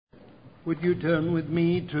Would you turn with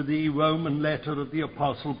me to the Roman letter of the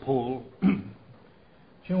Apostle Paul,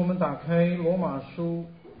 请我们打开罗马书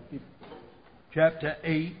chapter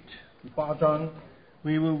 8. 第8章，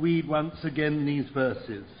 We will read once again these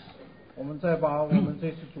verses 我们再把我们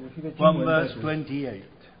这次主题的经 from 文再 verse 读， 28.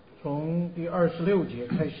 从第26节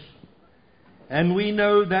开始。 And we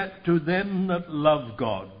know that to them that love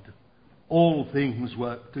God, all things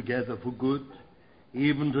work together for good,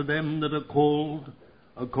 even to them that are called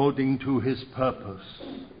according to his purpose.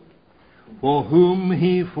 For whom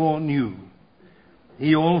he foreknew,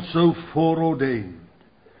 he also foreordained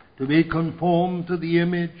to be conformed to the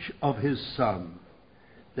image of his Son,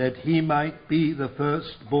 that he might be the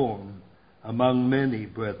firstborn among many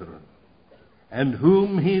brethren. And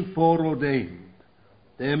whom he foreordained,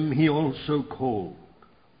 them he also called.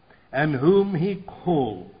 And whom he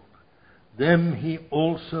called, them he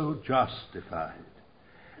also justified.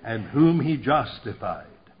 And whom he justified,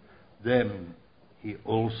 them he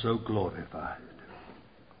also glorified.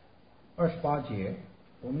 28节，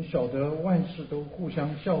我们晓得万事都互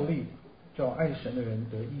相效力，叫爱神的人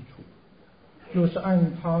得益处，就是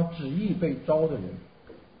按他旨意被招的人，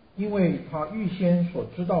因为他预先所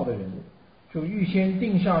知道的人，就预先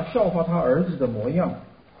定下效法他儿子的模样，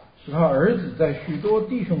使他儿子在许多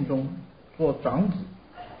弟兄中做长子。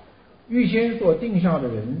预先所定下的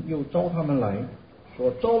人，又招他们来；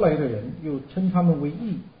所招来的人，又称他们为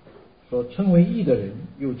义；所称为义的人，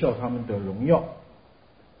又叫他们得荣耀。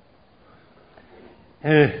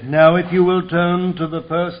Now if you will turn to the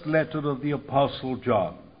first letter of the Apostle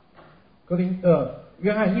John,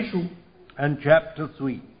 约翰一书 and chapter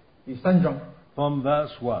 3, 第3章 from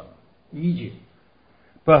verse 1. 第1节。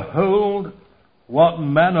 Behold, what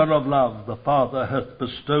manner of love the Father hath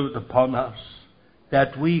bestowed upon us,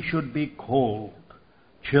 that we should be called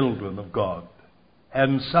children of God.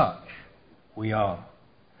 And such we are.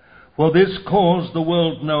 For this cause the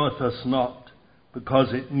world knoweth us not,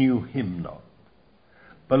 because it knew him not.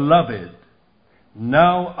 Beloved,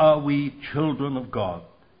 now are we children of God,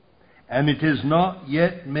 and it is not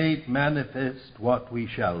yet made manifest what we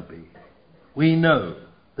shall be. We know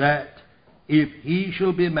that if he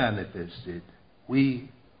shall be manifested, we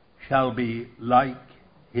shall be like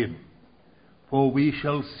him, for we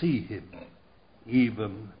shall see him,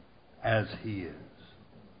 even as he is.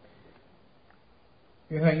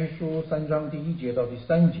 约翰一书3章第1节到第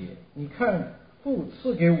3节，你看父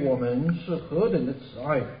赐给我们是何等的慈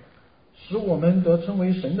爱，使我们得称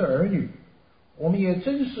为神的儿女，我们也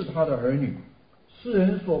真是他的儿女。世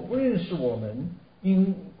人所不认识我们，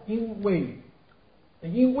因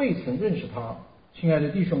未曾认识他。亲爱的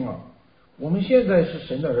弟兄啊，我们现在是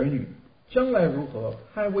神的儿女，将来如何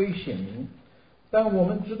还未显明。但我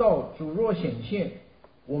们知道主若显现，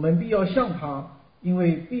我们必要像他，因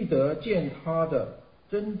为必得见他的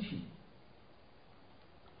真体。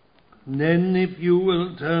 Then if you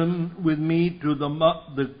will turn with me to the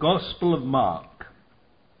Gospel of Mark,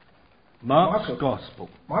 Mark's Gospel,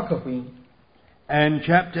 马可福音 and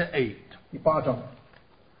chapter 8, 第8章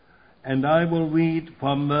and I will read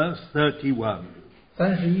from verse 31.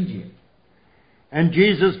 31节。 And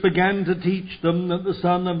Jesus began to teach them that the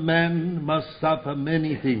Son of Man must suffer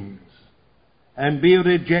many things, and be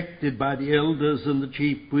rejected by the elders and the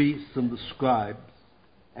chief priests and the scribes,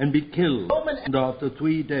 and be killed, and after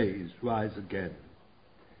 3 days rise again.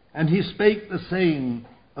 And he spake the saying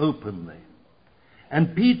openly.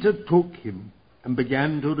 And Peter took him, and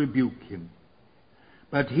began to rebuke him.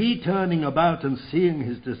 But he, turning about and seeing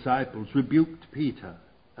his disciples, rebuked Peter,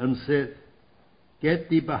 and said, Get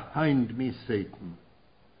thee behind me, Satan,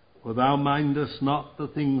 for thou mindest not the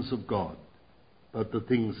things of God, but the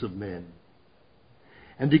things of men.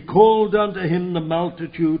 And he called unto him the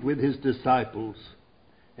multitude with his disciples,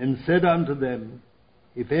 and said unto them,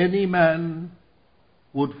 If any man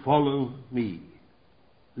would follow me,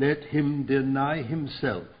 let him deny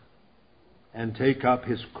himself, and take up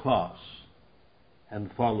his cross,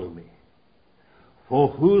 and follow me. For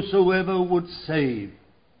whosoever would save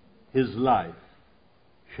his life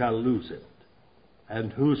shall lose it,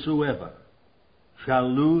 and whosoever shall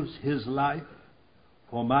lose his life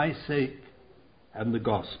for my sake and the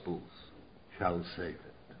gospel's shall save it.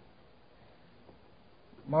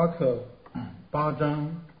 马可8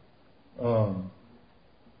章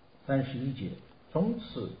31节，从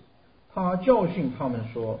此他教训他们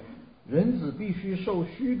说，人子必须受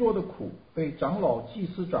许多的苦，被长老、祭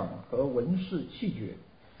司长和文士弃绝，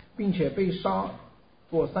并且被杀，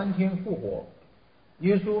过3天复活。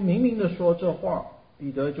耶稣明明地说这话，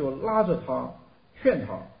彼得就拉着他劝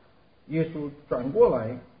他。耶稣转过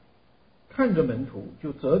来看着门徒，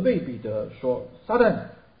就责备彼得说，撒旦，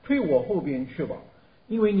退我后边去吧，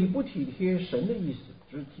因为你不体贴神的意思，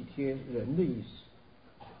只体贴人的意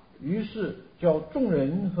思。于是叫众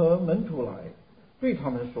人和门徒来，对他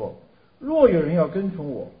们说：若有人要跟从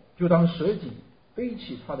我，就当舍己，背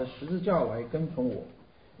起他的十字架来跟从我。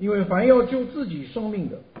因为凡要救自己生命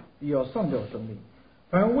的，必要丧掉生命；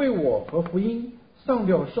凡为我和福音丧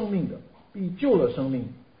掉生命的，必救了生命。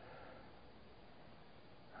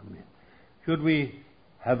 Amen. Should we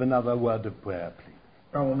have another word of prayer, please?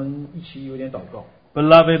 让我们一起有点祷告。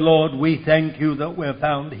 Beloved Lord, we thank you that we're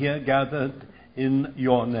found here gathered in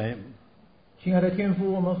your name. 亲爱的天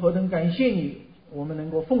父，我们何等感谢你，我们能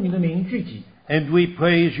够奉你的名聚集。 And we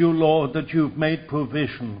praise you, Lord, that you've made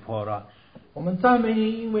provision for us. 我们赞美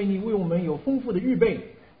你，因为你为我们有丰富的预备。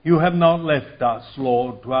 You have not left us,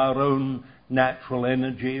 Lord, to our own natural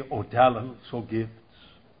energy or talents or gifts.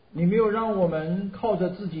 你没有让我们靠着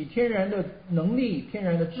自己天然的能力、天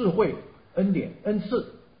然的智慧、恩典、恩赐，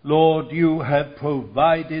 Lord, you have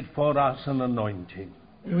provided for us an anointing.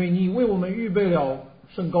 因为你为我们预备了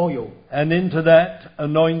圣膏油。 And into that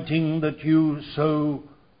anointing that you so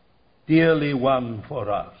dearly won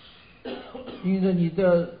for us, 因着你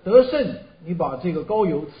的得胜，你把这个膏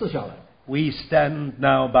油赐下来。 we stand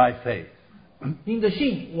now by faith. 因着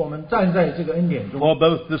信，我们站在这个恩典中。 For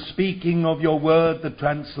both the speaking of your word, the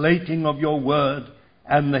translating of your word,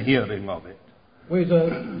 and the hearing of it. 为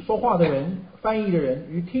着说话的人、翻译的人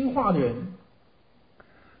与听话的人，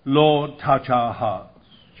 Lord, touch our hearts.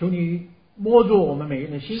 求你摸住我们每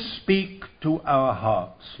人的心， Speak to our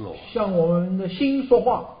hearts, Lord. 向我们的心说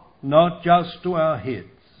话， Not just to our heads,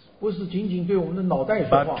 不是仅仅对我们的脑袋说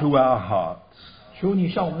but 话。 to our hearts. 求你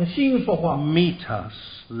向我们的心说话。 Meet us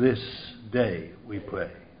this day, we pray.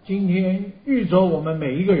 今天遇着我们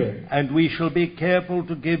每一个人， And we shall be careful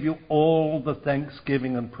to give you all the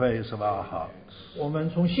thanksgiving and praise of our hearts. 我们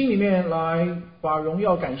从心里面来把荣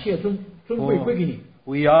耀、感谢、尊贵归给你。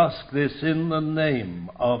 We ask this in the name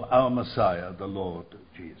of our Messiah, the Lord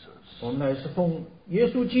Jesus. 我们乃是奉耶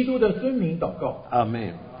稣基督的尊名祷告。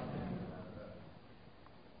 Amen.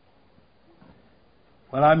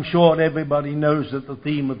 Well, I'm sure everybody knows that the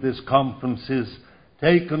theme of this conference is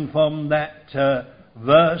taken from that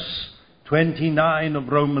verse 29 of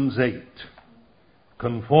Romans 8,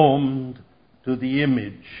 conformed to the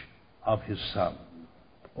image of his Son.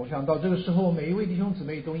 我想到这个时候，每一位弟兄姊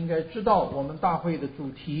妹都应该知道，我们大会的主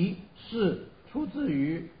题是出自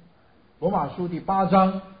于罗马书第8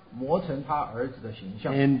章，磨成他儿子的形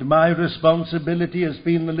象。 And my responsibility has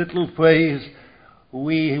been the little phrase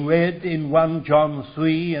we read in 1 John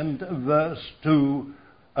 3 and verse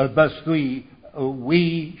 3,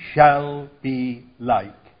 we shall be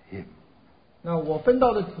like him. 那我分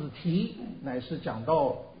到的子题乃是讲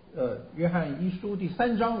到约翰一书第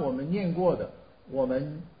3章我们念过的，我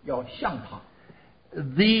们要像他。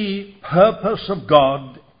 The purpose of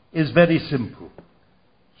God is very simple.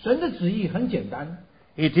 神的旨意很简单，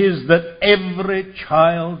 It is that every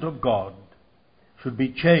child of God should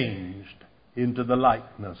be changed into the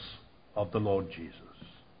likeness of the Lord Jesus.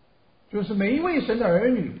 就是每一位神的儿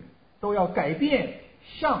女都要改变，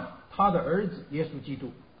像他的儿子耶稣基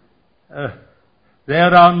督，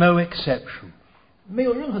 There are no exceptions. 没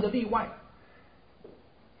有任何的例外。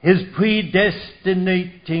 His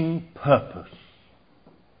predestinating purpose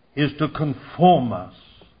is to conform us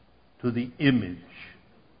to the image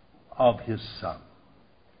of his Son.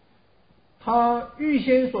 他预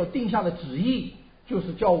先所定下的旨意，就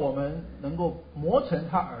是叫我们能够磨成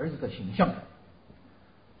他儿子的形象。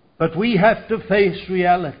 But we have to face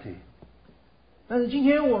reality. 但是今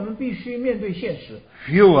天我们必须面对现实，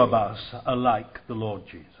 Few of us are like the Lord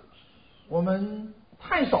Jesus. 我们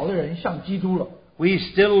太少的人像基督了， We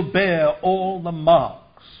still bear all the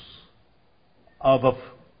marks of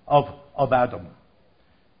Adam.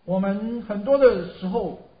 我们很多的时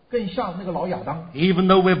候更像那个老亚当。 Even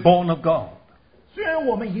though we're born of God. 虽然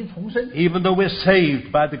我们已经重生， Even though we're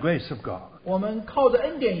saved by the grace of God. 我们靠着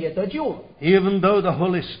恩典也得救了， Even though the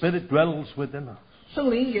Holy Spirit dwells within us. 圣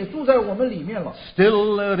灵也住在我们里面了。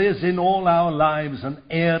 Still there is in all our lives an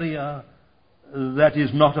area that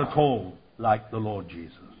is not at all like the Lord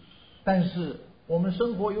Jesus. 但是我们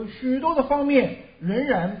生活有许多的方面仍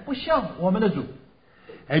然不像我们的主。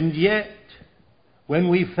 And yet, when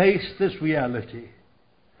we face this reality,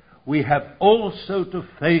 we have also to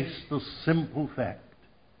face the simple fact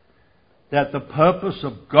that the purpose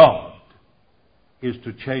of God is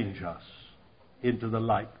to change us into the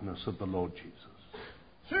likeness of the Lord Jesus.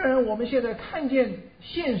 虽然我们现在看见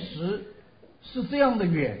现实是这样的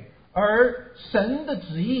远，而神的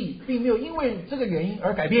旨意并没有因为这个原因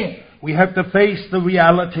而改变。 We have to face the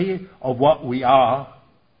reality of what we are.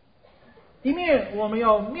 一面我们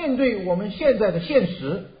要面对我们现在的现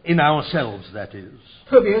实， in ourselves, that is.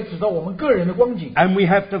 特别指到我们个人的光景， And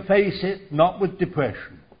we have to face it not with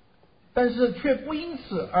depression, 但是却不因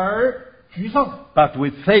此而沮丧。 but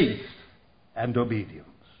with faith and obedience.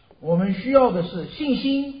 我们需要的是信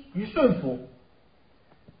心与顺服。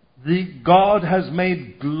 God has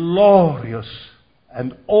made glorious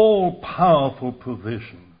and all-powerful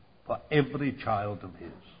provision for every child of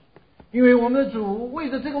His. 因为我们的主为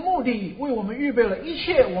着这个目的，为我们预备了一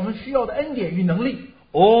切我们需要的恩典与能力。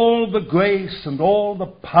 All the grace and all the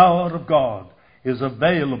power of God is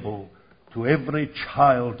available to every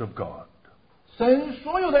child of God. 神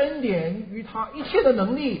所有的恩典与他一切的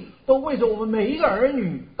能力，都为着我们每一个儿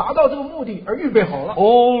女达到这个目的而预备好了。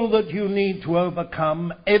 All that you need to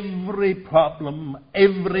overcome every problem,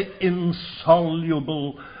 every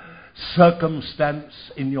insoluble circumstance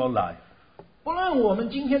in your life. 不论我们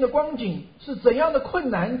今天的光景是怎样的困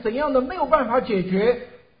难，怎样的没有办法解决，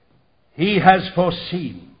 He has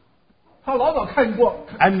foreseen 他老早看过，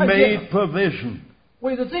 and 看见了 made provision.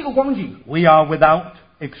 为着这个光景， We are without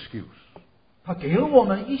excuse. 他给了我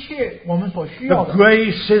们一切我们所需 The 要的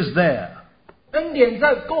grace is there. 恩典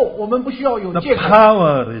在够，我们不需要有 The 借口，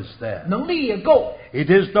 power is there. 能力也够。 It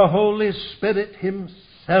is the Holy Spirit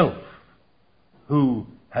Himself who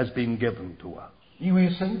has been given to us 因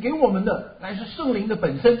为神给我们的乃是圣灵的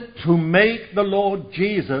本身， to make the Lord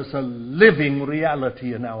Jesus a living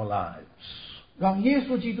reality in our lives 让耶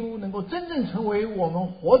稣基督能够真正成为我们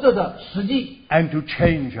活着的实际， and to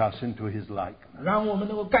change us into His likeness. 让我们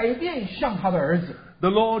能够改变像他的儿子。 The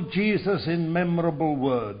Lord Jesus, in memorable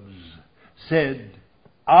words, said,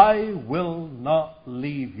 I will not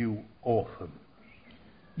leave you orphans.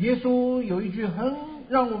 耶稣有一句很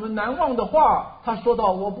让我们难忘的话，他说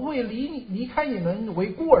道：“我不会离开你们为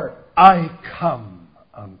孤儿， I come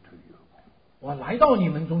unto you. 我来到你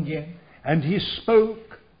们中间。” And He spoke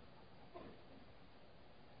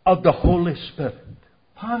of the Holy Spirit,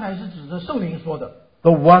 他乃是指着圣灵说的，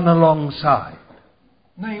 the one alongside,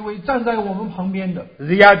 那一位站在我们旁边的，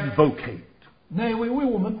 the advocate, 那一位为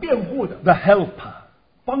我们辩护的， the helper.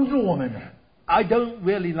 帮助我们的。 I don't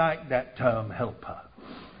really like that term, helper.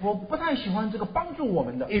 我不太喜欢这个帮助我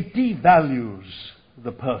们的， It devalues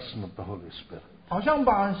the person of the Holy Spirit, 好像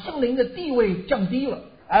把圣灵的地位降低了，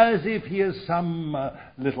 as if He is some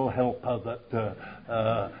little helper that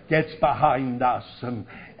gets behind us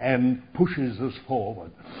and pushes us forward.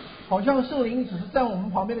 好像圣灵只是在我们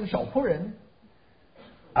旁边那个小仆人。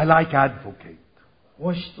 I like advocate.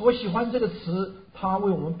 我喜欢这个词，他为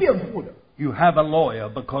我们辩护的。 You have a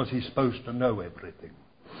lawyer because he's supposed to know everything.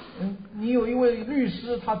 你有一位律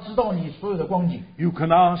师，他知道你所有的光景， You can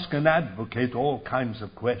ask an advocate all kinds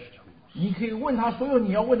of questions, 你可以问他所有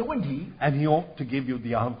你要问的问题， and he ought to give you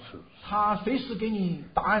the answers. 他随时给你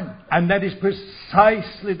答案。 And that is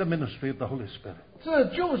precisely the ministry of the Holy Spirit. 这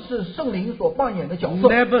就是圣灵所扮演的角色。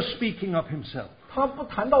 Never speaking of himself, 他不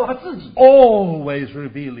谈到他自己， always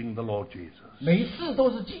revealing the Lord Jesus. 每一次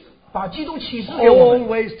都是把基督启示给我们，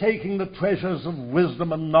 Always taking the treasures of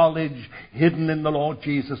wisdom and knowledge hidden in the Lord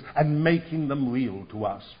Jesus and making them real to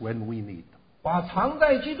us when we need them. 把藏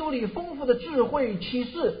在基督里丰富的智慧启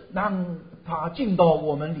示，让他进到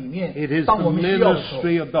我们里面 It is， 当 the 我们需要的时候，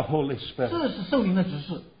 ministry of the Holy Spirit. 这是圣灵的指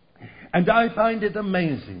示。 And I find it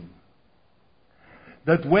amazing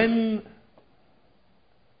that when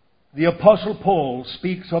the Apostle Paul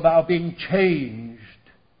speaks of our being changed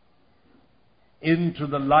into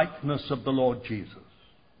the likeness of the Lord Jesus,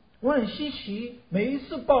 我很稀奇，每一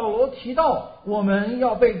次保罗提到我们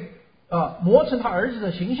要被磨成他儿子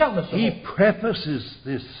的形象的时候， he prefaces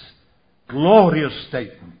this glorious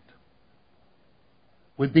statement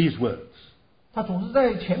with these words: 他总是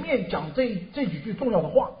在前面讲这几句重要的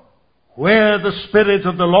话。 Where the Spirit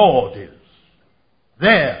of the Lord is,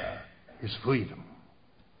 there is freedom.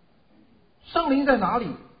 圣灵在哪里，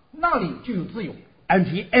那里就有自由。 And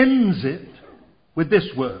he ends it with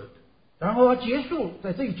this word: 然后他结束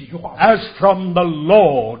在这几句话， as from the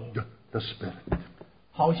Lord the Spirit.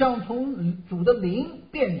 好像从主的灵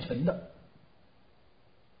变成的。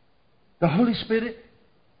 The Holy Spirit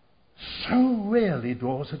so rarely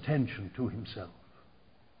draws attention to himself.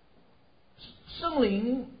 圣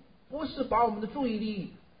灵不是把我们的注意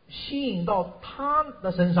力吸引到他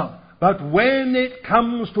的身上， But when it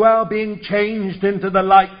comes to our being changed into the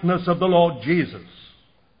likeness of the Lord Jesus,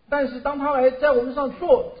 但是当他来在我们身上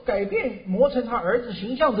做改变，磨成他儿子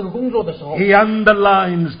形象这个工作的时候， he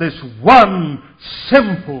underlines this one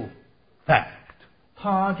simple fact: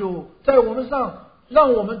 他就在我们身上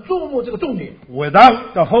让我们注目这个重点。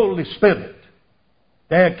 without the Holy Spirit,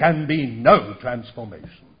 there can be no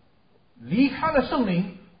transformation. 离开了圣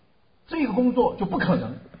灵，这个工作就不可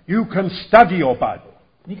能。 You can study your Bible.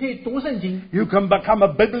 你可以读圣经， You can become a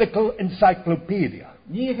biblical encyclopedia.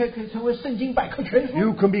 你也可以成为圣经百科全书，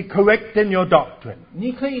 You can be correct in your doctrine.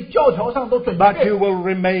 你可以教条上都准 But you 确， will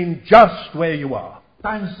remain just where you are.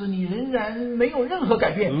 但是你仍然没有任何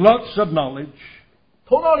改变， Lots of knowledge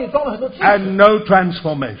头脑里装了很多知识， and no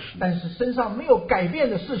transformation. 但是身上没有改变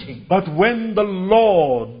的事情。 But when the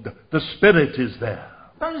Lord, the Spirit is there,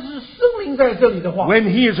 但是圣灵在这里的话， when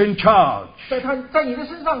He is in charge, 在你的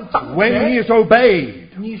身上掌 when He 权， is obeyed,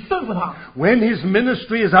 你顺服他， when His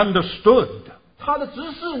ministry is understood, 他的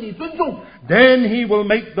指示你尊重， then He will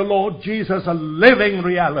make the Lord Jesus a living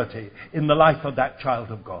reality in the life of that child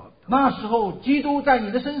of God. 那时候基督在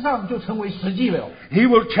你的身上就成为实际了。 He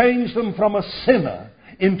will change them from a sinner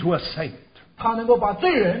into a saint. 他能够把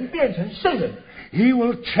罪人变成圣人， He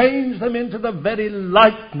will change them into the very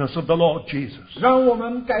likeness of the Lord Jesus. 让我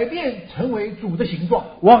们改变成为主的形状。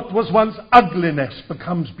 What was once ugliness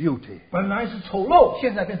becomes beauty. 本来是丑陋，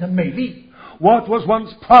现在变成美丽； What was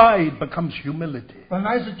once pride becomes humility. 本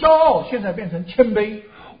来是骄傲，现在变成谦卑；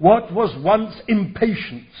 What was once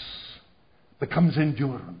impatience becomes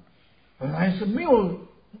endurance. 本来是没有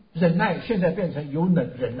忍耐，现在变成有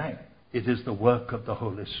忍耐。 It is the work of the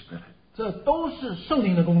Holy Spirit. 这都是圣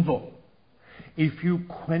灵的工作。 If you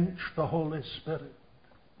quench the Holy Spirit,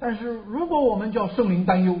 但是如果我们叫圣灵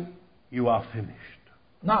担忧， you are finished.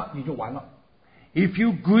 那你就完了。 If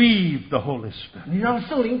you grieve the Holy Spirit, 你让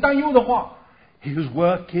圣灵担忧的话， His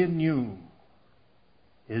work in you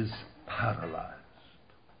is paralyzed.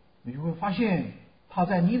 你就会发现他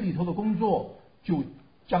在你里头的工作就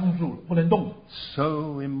僵住了，不能动。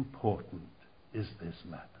 So important is this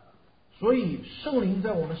matter. 所以圣灵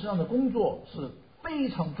在我们身上的工作是非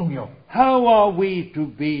常重要。 How are we to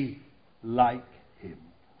be like Him?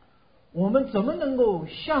 我们怎么能够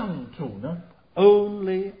像主呢？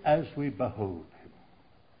 Only as we behold Him.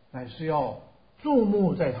 乃是要注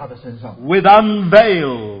目在他的身上， With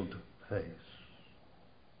unveiled face.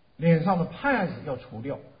 脸上的帕子要除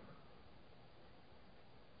掉。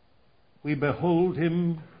 We behold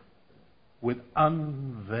Him with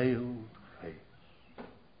unveiled face.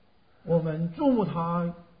 我们注目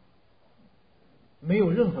他，没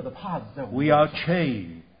有任何的帕子在我们 We 脸 are 上。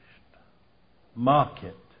 changed. Mark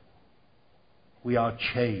it. We are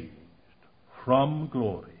changed from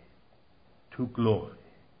glory to glory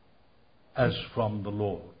as from the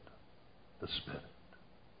Lord, the Spirit.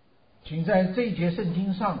 请在这一节圣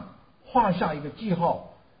经上画下一个记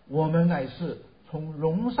号，我们乃是从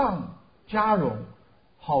荣上加荣，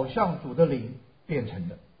好像主的灵变成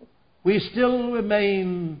的。 We still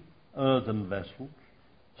remain earthen vessels.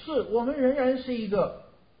 是我们仍然是一个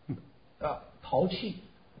陶器，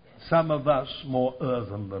 Some of us more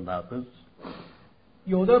earthen than others.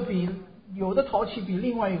 有的陶器比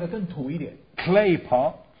另外一个更土一点， Clay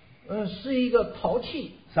pot, 是一个陶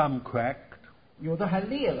器， some cracked, 有的还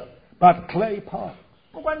裂了。 but clay pot.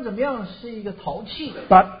 不管怎么样，是一个陶器。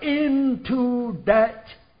 But into that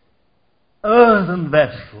earthen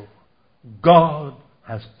vessel, God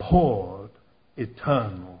has poured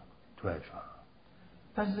eternal treasure.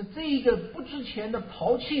 但是这一个不值钱的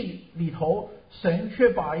陶器里头，神却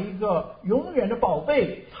把一个永远的宝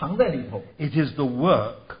贝藏在里头。 It is the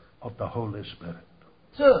work of the Holy Spirit.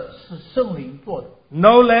 这是圣灵做的，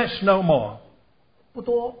 No less, no more. 不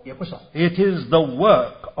多也不少， It is the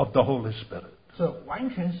work of the Holy Spirit. 这完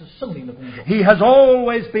全是圣灵的工作。 He has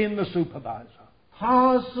always been the supervisor,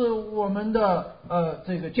 他是我们的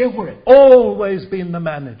这个监护人， always been the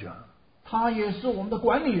manager. 他也是我们的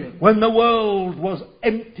管理人。 When the world was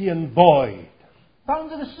empty and void, 当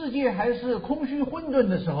这个世界还是空虚混沌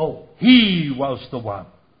的时候， He was the one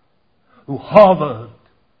who hovered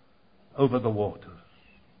over the waters.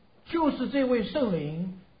 就是这位圣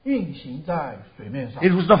灵运行在水面上。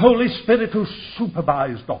 It was the Holy Spirit who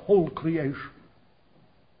supervised the whole creation.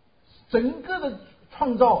 整个的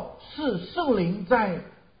创造是圣灵在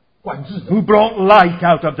管制的， Who brought light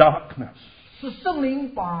out of darkness. 是圣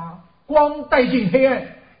灵把光带进黑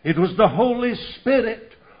暗。 It was the Holy Spirit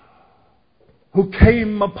who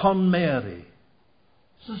came upon Mary,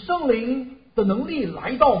 是圣灵的能力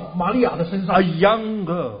来到玛利亚的身 a 上， young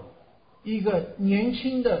girl, 一个年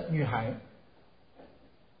轻的女孩，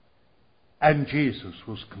 and Jesus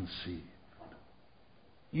was conceived.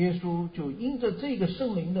 耶稣就因着这个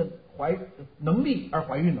圣灵的能力而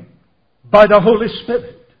怀孕了。 By the Holy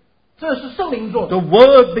Spirit, 这是圣灵做 the 的，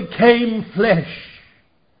 Word became flesh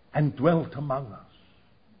and dwelt among us.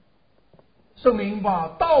 圣灵把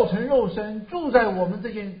道成肉身，住在我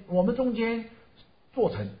们中间做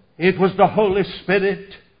成。 It was the Holy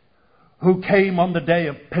Spirit who came on the day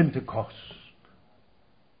of Pentecost.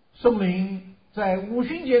 圣灵在五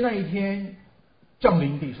旬节那一天降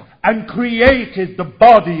临地上， and created the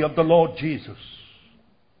body of the Lord Jesus.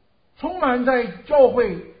 充满在教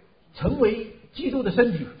会，成为基督的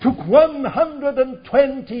身体。 Took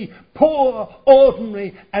 120 poor,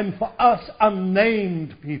 ordinary, and for us unnamed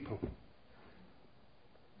people.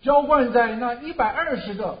 浇灌在那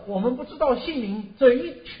120个我们不知道姓名这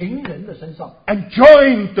一群人的身上， And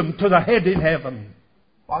joined them to the head in heaven.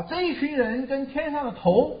 把这一群人跟天上的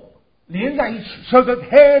头连在一起， So that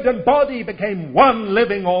head and body became one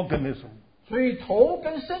living organism. 所以头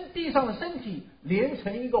跟地上的身体连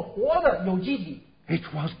成一个活的有机体。 It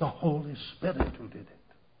was the Holy Spirit who did it.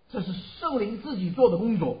 这是圣灵自己做的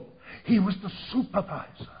工作， He was the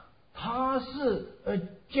supervisor. 他是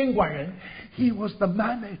监管人， He was the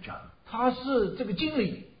manager. 他是这个经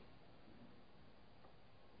理。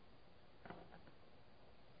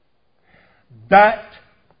 That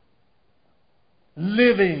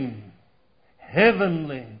living,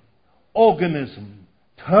 heavenly organism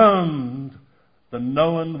turned the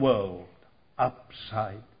known world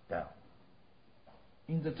upside down.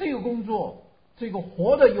 因着这个工作，这个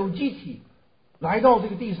活的有机体来到这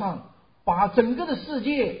个地上，把整个的世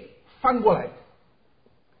界翻过来，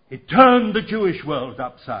 It turned the Jewish world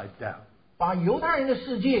upside down. 把犹太人的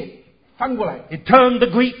世界翻过来， It turned the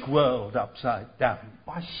Greek world upside down.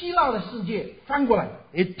 把希腊的世界翻过来，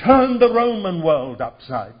 It turned the Roman world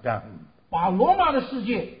upside down. 把罗马的世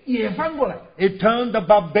界也翻过来， It turned the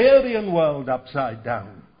barbarian world upside down.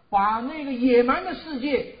 把那个野蛮的世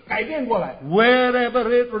界改变过来。 Wherever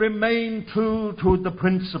it remained true to the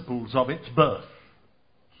principles of its birth.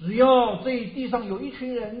 只要这地上有一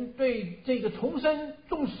群人对这个重生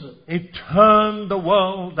重视， It turned the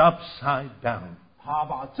world upside down. 他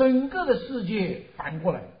把整个的世界反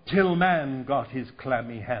过来， Till man got his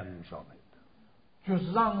clammy hands on it. 就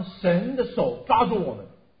是让神的手抓住我们，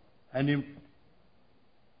 And it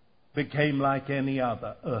became like any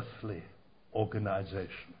other earthly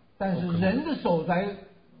organization. 但是人的手在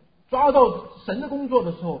抓到神的工作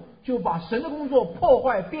的时候，就把神的工作破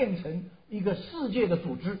坏，变成一个世界的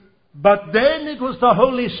组织。 But then it was the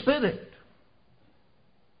Holy Spirit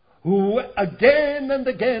who again and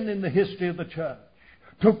again in the history of the church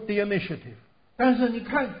took the initiative. 但是你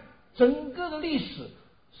看整个的历史，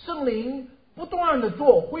圣灵不断的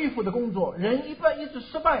做恢复的工作，人一直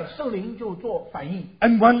失败，圣灵就做反应，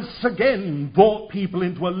 And once again brought people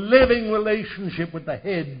into a living relationship with the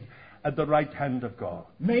head at the right hand of God.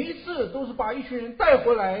 每一次都是把一群人带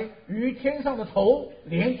回来，与天上的头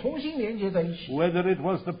重新连接在一起。 Whether it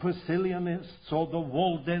was the Priscillianists or the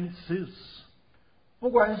Waldenses, 不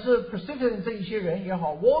管是 Priscillian 这一些人也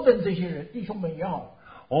好 ，Walden 这些人弟兄们也好，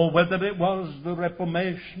 or whether it was the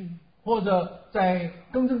Reformation, 或者在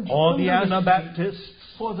更正 or the 更正的时期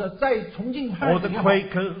Anabaptists, 或者在重庆派 or the 也好，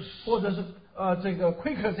 Quakers, 或者是这个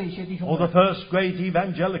Quaker 这些弟兄 or the 们， first great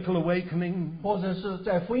evangelical awakening, 或者是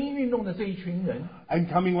在福音运动的这一群人， and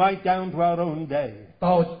coming right down to our own day.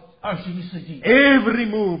 到21世纪， Every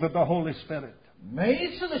move of the Holy Spirit. 每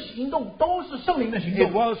一次的行动都是圣灵的行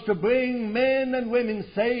It 动， was to bring men and women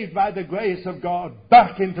saved by the grace of God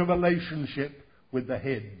back into relationship with the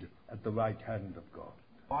head at the right hand of God.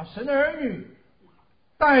 把神的儿女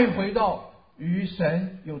带回到与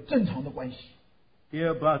神有正常的关系。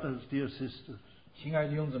 Dear brothers, dear sisters, 亲爱的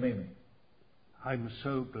弟兄姊妹们， I'm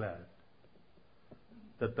so glad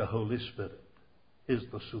that the Holy Spirit is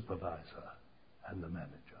the supervisor and the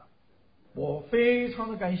manager. 我非常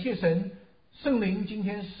的感谢神，圣灵今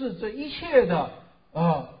天是这一切的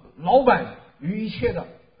老板与一切的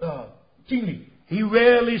经理。 He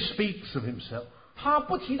rarely speaks of himself. 他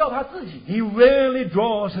不提到他自己， He rarely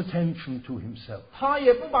draws attention to himself. 他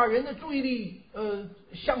也不把人的注意力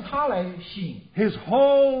向他来吸引。 His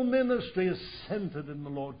whole ministry is centered in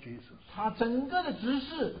the Lord Jesus. 他整个的执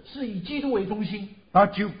事是以基督为中心，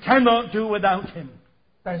 But you cannot do without him.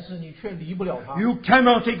 但是你却离不了他， You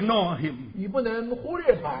cannot ignore him. 你不能忽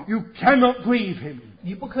略他， You cannot grieve him.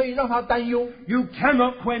 你不可以让他担忧， You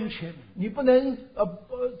cannot quench him. 你不能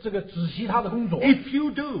这个止息他的工作。 If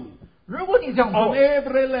you do, 如果你这样 on 做，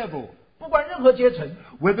 every level, 不管任何阶层，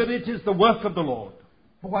 whether it is the work of the Lord,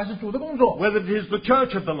 不管是主的工作， whether it is the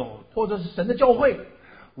church of the Lord, 或者是神的教会，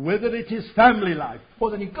 whether it is family life,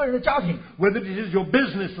 或者你个人的家庭， whether it is your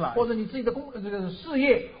business life, 或者你自己的这个事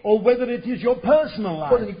业， or whether it is your personal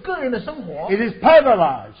或者 life, 你个人的生活， it is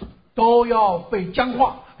paralyzed. 都要被僵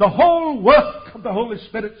化， The whole work of the Holy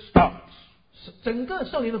Spirit stops. 整个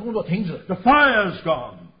圣灵的工作停止， The fire's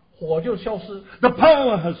gone. 火就消失， The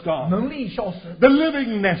power has gone. 能力消失， The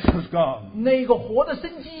livingness has gone. 那个活的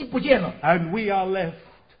生机不见了。 And we are left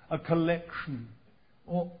a collection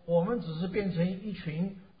我们只是变成一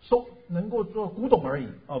群能够做古董而已，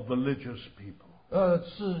 of religious people.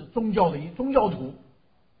 是宗教徒。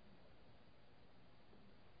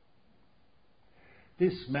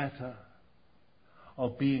This matter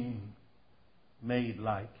of being made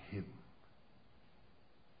like him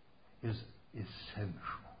is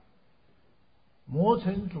essential. 磨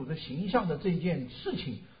成主的形象的这件事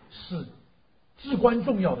情是至关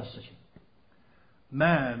重要的事情。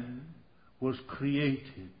Man was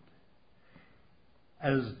created,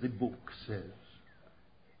 as the book says,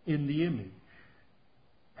 in the image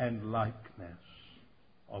and likeness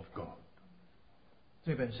of God.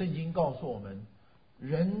 这本圣经告诉我们，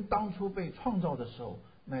人当初被创造的时候，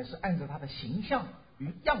乃是按照他的形象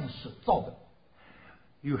与样式造的。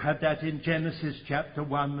You had that in Genesis chapter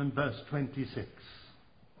 1 and verse 26.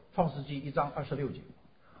 创世纪1章26节。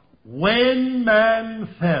When man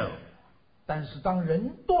fell, 但是当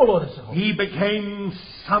人堕落的时候， he became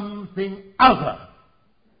something other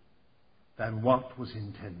than what was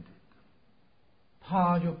intended.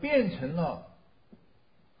 他就变成了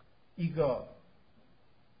一个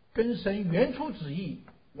跟神原初旨意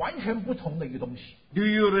完全不同的一个东西。 Do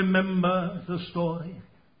you remember the story?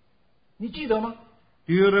 你记得吗？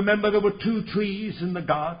 Do you remember there were 2 trees in the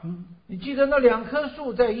garden? 你记得那2棵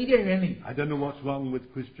树在伊甸园里？ I don't know what's wrong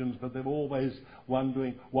with Christians, but they're always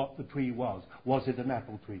wondering what the tree was. Was it an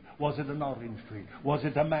apple tree? Was it an orange tree? Was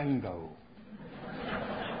it a mango?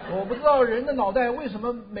 我不知道人的脑袋为什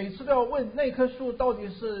么每次都要问那棵树到底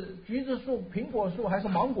是橘子树、苹果树还是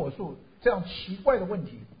芒果树，这样奇怪的问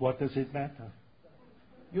题。 What does it matter?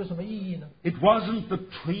 有什么意义呢？ It wasn't the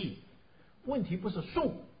tree. 问题不是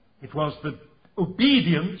树， It was the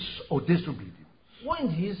obedience or disobedience. 问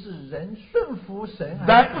题是人顺服神还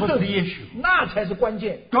That 是不 was 顺 the 服， issue. 那才是关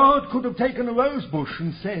键。 God could have taken a rose bush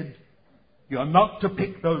and said, "You're not to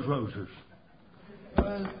pick those roses."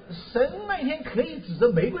 神那天可以指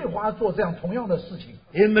着玫瑰花做这样同样的事情。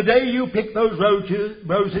 In the day you pick those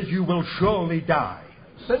roses, you will surely die.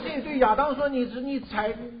 神对亚当说：“你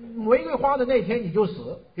采玫瑰花的那天你就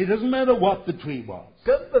死。” It doesn't matter what the tree was.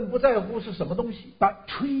 根本不在乎是什么东西。 But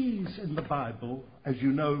trees in the Bible, as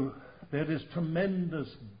you know, there is tremendous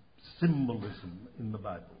symbolism in the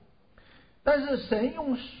Bible. 但是神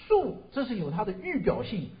用树，这是有它的预表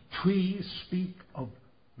性。 Trees speak of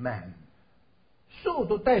man, 树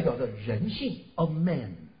都代表着人性， of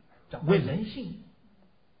men, 讲到人性，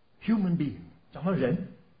 human beings. 讲到人。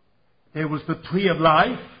 There was the tree of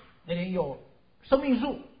life. 那里有生命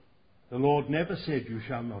树， The Lord never said you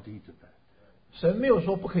shall not eat of that. 神没有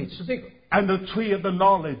说不可以吃这个。 And the tree of the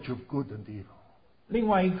knowledge of good and evil. 另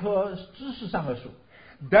外一棵知识善恶树，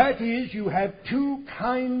 That is, you have 2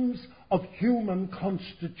 kinds of human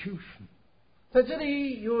constitution. 在这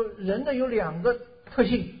里人的有2个特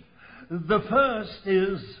性。 The first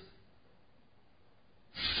is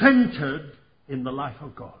centered in the life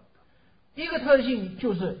of God. 一个特性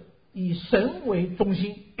就是以神为中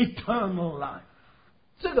心， Eternal life.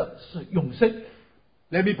 这个是永生。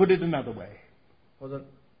 Let me put it another way. 或者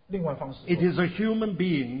另外方式 It is a human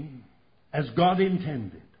being as God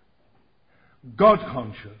intended, God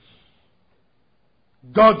conscious,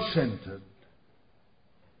 God centered,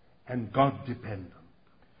 and God dependent.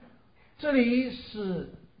 这里是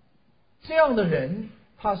这样的人，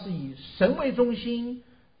他是以神为中心，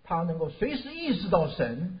他能够随时意识到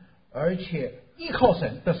神，而且依靠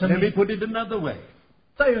神的生 Let me 命。 put it another way.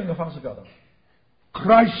 再用一个方式表达，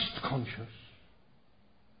 Christ conscious,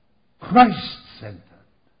 Christ centered,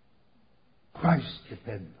 Christ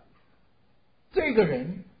dependent. 这个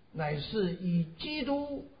人乃是以基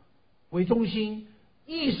督为中心，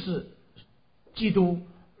意识基督，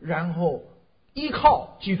然后依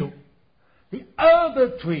靠基督。 The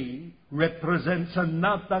other tree represents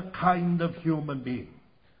another kind of human being.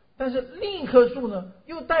 但是另一棵树呢，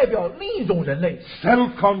又代表另一种人类，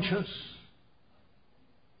 Self-conscious,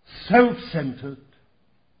 self-centered,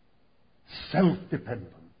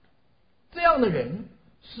 self-dependent. 这样的人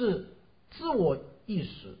是自我意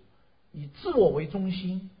识，以自我为中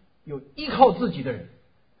心，有依靠自己的人。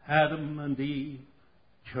 Adam and Eve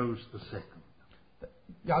chose the second.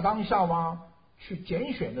 亚当夏娃去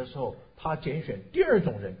拣选的时候，他拣选第2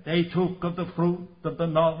种人。 They took of the fruit of the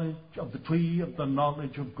knowledge of the tree of the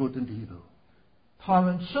knowledge of good and evil. 他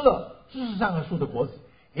们吃了知识善恶树的果子。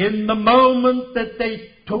 In the moment that they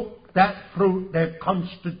took that fruit, their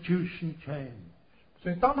constitution changed.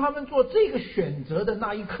 所以当他们做这个选择的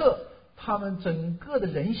那一刻，他们整个的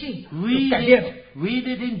人性就 Read 改变了。 Read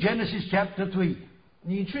it in Genesis chapter 3.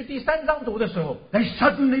 你去第3章读的时候， They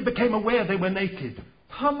suddenly became aware they were naked.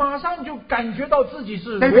 他马上就感觉到自己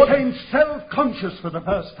是 They 裸体， became self-conscious for the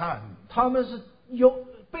first time. 他们是有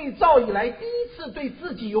被造以来第一次对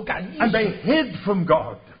自己有感意 And they 识， hid from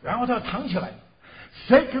God. 然后他藏起来。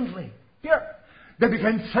 Secondly, 第二， they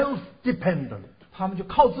became self-dependent. 他们就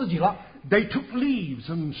靠自己了。 They took leaves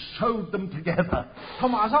and sewed them together, 他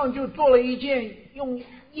马上就做了一件用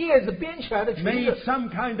叶子编起来的裙 made 子， some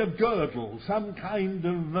kind of girdle, some kind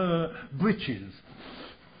of breeches.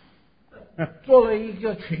 做了一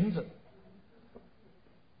个裙子。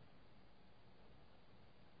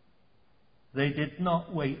 They did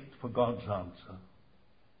not wait for God's answer.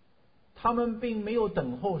 他们并没有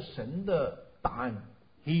等候神的答案。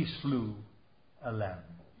 He slew a lamb.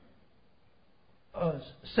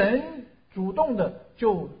 神主动的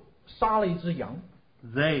就杀了一只羊，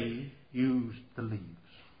 They used the leaves.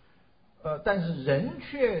 但是人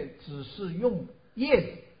却只是用叶子。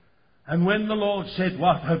 And when the Lord said,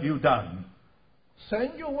 "What have you done?"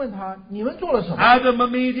 神就问他：“你们做了什么？” Adam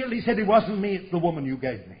immediately said, "It wasn't me, it's the woman you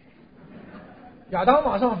gave me." 亚当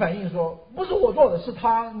马上反应说：“不是我做的，是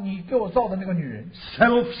他，你给我造的那个女人。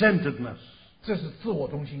 Self-centeredness. ”这是自我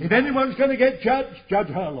中心。 If anyone's going to get judged,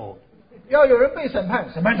 judge her, Lord. 要有人被审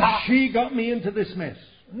判，审判他。 She got me into this mess.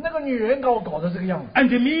 那个女人搞我搞成这个样子。 And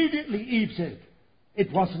immediately Eve said,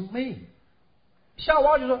 "It wasn't me. 夏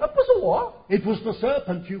娃就说：“不是我， It was the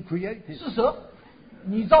serpent you created. 是蛇，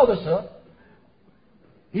你造的蛇，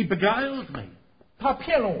 He beguiled me." 他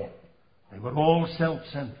骗了我。” They were all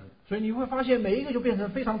self-centered. 所以你会发现，每一个就变成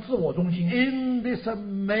非常自我中心。 In this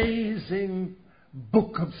amazing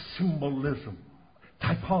book of symbolism,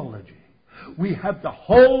 typology, we have the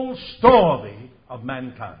whole story of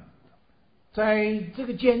mankind. 在这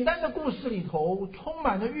个简单的故事里头，充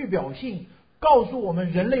满了预表性，告诉我们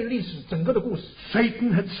人类历史整个的故事。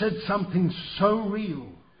 Satan had said something so real.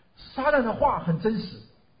 撒旦的话很真实，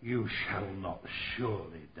 You shall not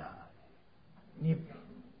surely die.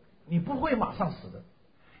 你不会马上死的，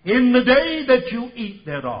 In the day that you eat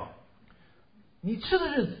thereof, 你吃的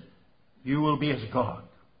日子， you will be as God.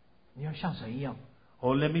 你要像神一样。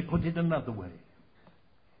 Or let me put it another way.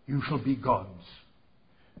 You shall be gods.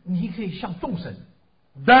 你可以像众神。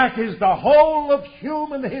 That is the whole of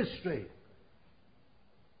human history.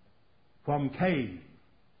 From Cain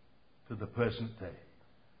to the present day.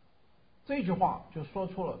 这句话就说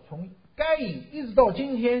出了，从该隐一直到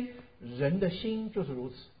今天，人的心就是如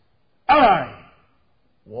此。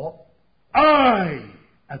 我 I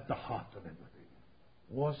at the heart of everything.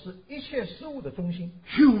 我是一切事物的中心，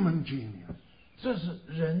 Human genius. 这是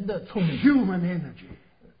人的聪明， Human energy.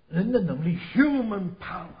 人的能力， Human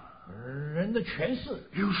power. 人的权势，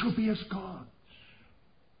 You shall be as gods.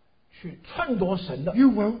 去篡夺神的。 You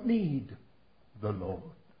won't need the Lord.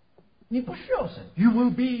 你不需要神， You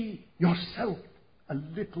will be yourself a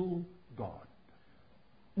little God.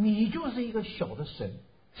 你就是一个小的神，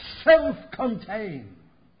 Self-contained.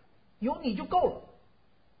 有你就够了。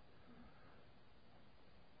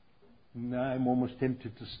 I'm almost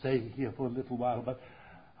tempted to stay here for a little while, but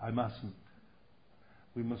I mustn't.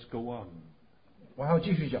 We must go on. 我还要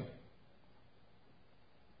继续讲，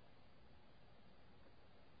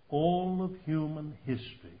 All of human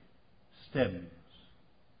history stems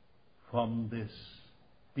from this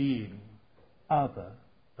being other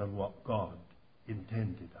than what God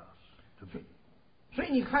intended us to be. 所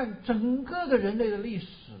以你看，整个的人类的历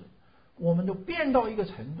史，我们就变到一个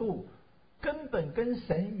程度，根本跟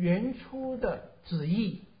神原初的旨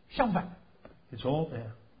意相反。 It's all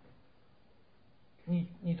there.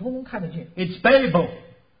 你通通看得见。 It's Babel.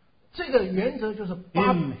 这个原则就是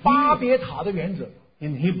嗯巴别塔的原则。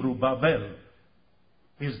 In Hebrew, Babel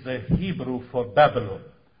is the Hebrew for Babylon.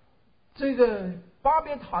 这个巴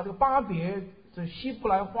别塔的巴别，这希伯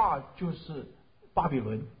来话就是巴比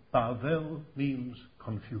伦。 Babel means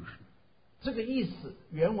confusion. 这个意思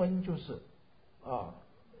原文就是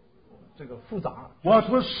这个复杂。 What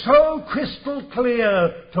was so crystal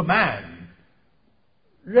clear to man,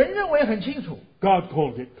 人认为很清楚， God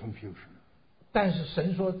called it confusion. 但是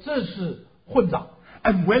神说这是混杂。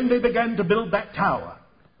 And when they began to build that tower,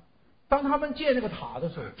 当他们建那个塔的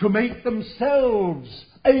时候， to make themselves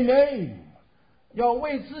a name, 要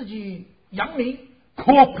为自己扬名，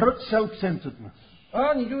 corporate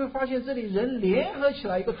self-centeredness, 你就会发现这里人联合起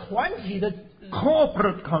来一个团体的，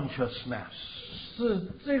 corporate consciousness,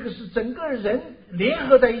 这个是整个人联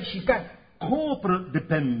合在一起干， corporate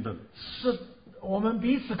dependence. 是我们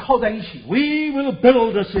彼此靠在一起。 We will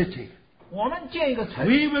build a city. 我们建一个城，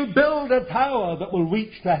 We will build a tower that will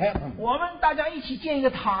reach to heaven. 我们大家一起建一个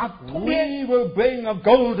塔，通天。 We will bring a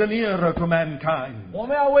golden era to mankind. 我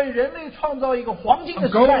们要为人类创造一个黄金 A 的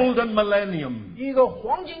时代， golden millennium 一个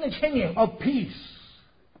黄金的千年， of peace,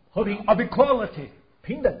 和平、 of equality,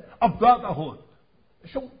 平等、of brotherhood.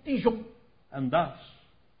 弟兄。 And thus,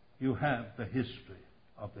 you have the history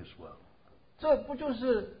of this world. 这不就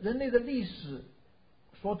是人类的历史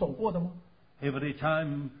所走过的吗？ Every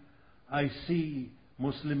time I see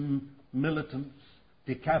Muslim militants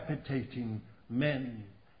decapitating men,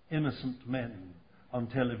 innocent men, on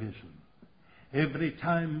television, every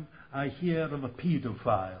time I hear of a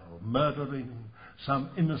pedophile murdering some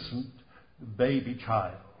innocent baby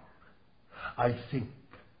child, I think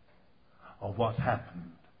of what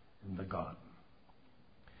happened in the garden.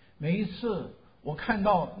 每一次我看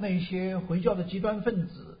到那些回教的极端分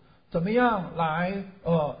子怎么样来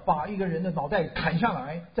把一个人的脑袋砍下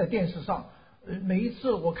来，在电视上，每一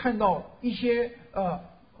次我看到一些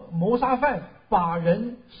谋杀犯把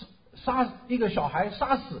人杀一个小孩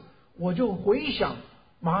杀死，我就回想，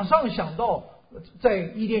马上想到在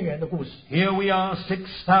伊甸园的故事。Here we are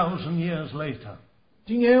 6,000 years later.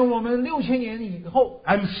 今年我们6000年以后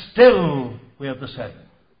And still we are the same.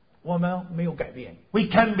 我们没有改变， We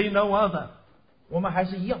can be no other. 我们还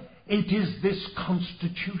是一样。 It is this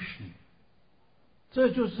constitution, 这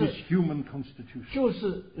就 this 是 human constitution. 就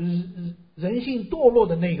是人性堕落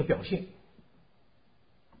的那个表现，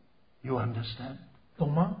 You understand?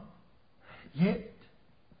 懂吗？ Yet,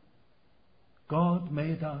 God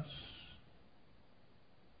made us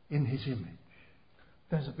in His image.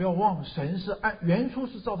 但是不要忘了，神是原初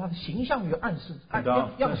是照他的形象与样式 And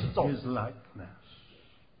after 样式造的。 His likeness.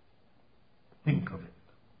 Think of it.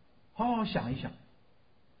 好好想一想，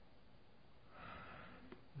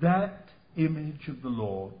 That image of the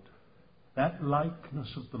Lord, that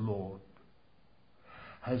likeness of the Lord,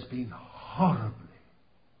 has been horribly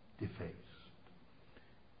defaced.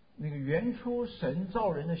 那个原初神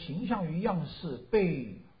造人的形象与样式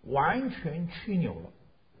被完全曲扭了，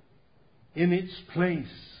 In its place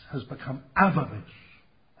has become avarice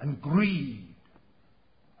and greed,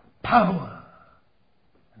 power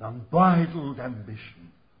and unbridled ambition.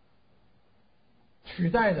 取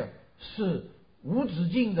代的是无止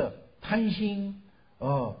境的贪心，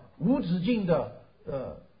无止境的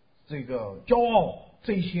这个骄傲，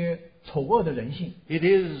这些丑恶的人性。 It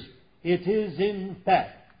is in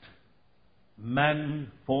fact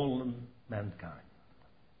fallen mankind.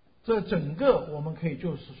 这整个我们可以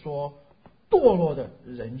就是说堕落的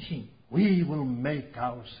人性。 We will make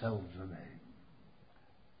ourselves a name.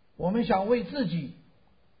 我们想为自己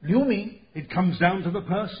留名， It comes down to the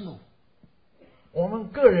personal. 我们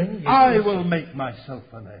个人也 I 是 will make myself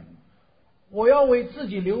a name. 我要为自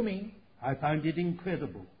己留名， I find it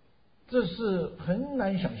incredible 这是很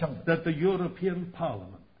难想象的。 that the European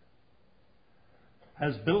Parliament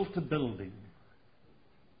has built a building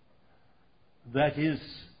that is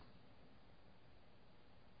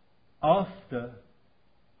after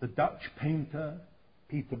the Dutch painter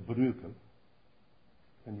Peter Bruegel.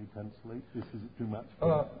 Can you translate? This is too much.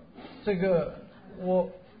 这个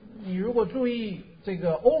你如果注意这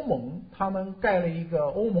个欧盟，他们盖了一个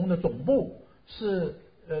欧盟的总部，是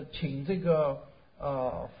请这个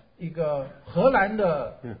一个荷兰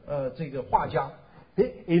的这个画家。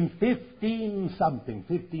 In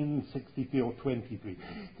 1563 or 23,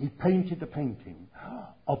 he painted a painting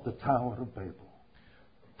of the Tower of Babel.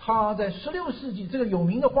 他在16世纪，这个有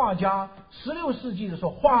名的画家，16世纪的时候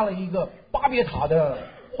画了一个巴别塔的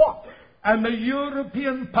画。 And the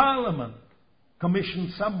European Parliament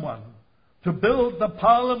commissioned someone to build the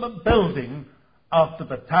Parliament building after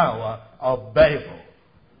the Tower of Babel.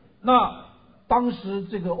 那当时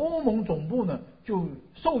这个欧盟总部呢，就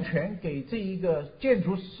授权给这一个建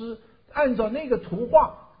筑师，按照那个图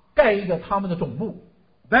画盖一个他们的总部。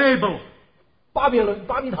 Babel, 巴别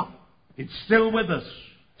塔， it's still with us.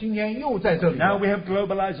 今天又在这里。 Now we have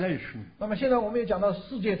globalization. 那么现在我们也讲到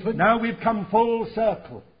世界村， Now we've come full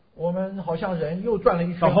circle. 我们好像人又转了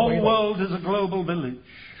一 The 圈 whole 回来， world is a global village.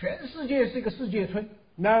 全世界是一个世界村。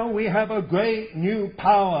 Now we have a great new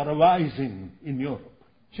power arising in Europe.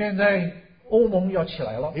 现在欧盟要起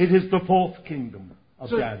来了， It is the fourth kingdom of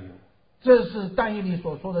这 Daniel. 这是但以理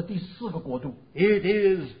所说的第4个国度。 It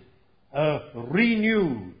is a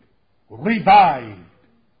renewed, revived,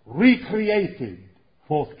 recreated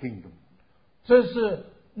fourth kingdom. 这是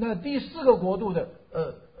那第4个国度的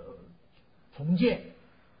重建。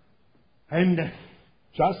 And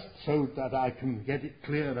just so that I can get it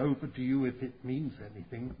clear over to you if it means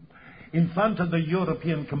anything, in front of the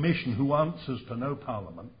European Commission who answers to no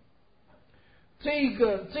parliament, 这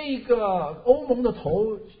个欧盟的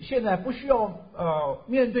头现在不需要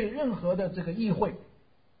面对任何的这个议会，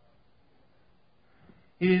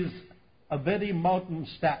 is a very modern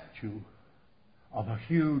statue of a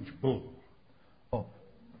huge bull.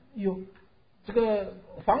 有这个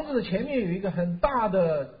房子的前面有一个很大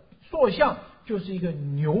的塑像，就是一个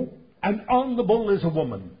牛， And on the bull is a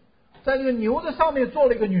woman. 在这个牛的上面坐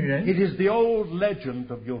了一个女人。 It is the old legend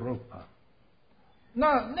of Europa.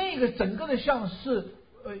 那个整个的像是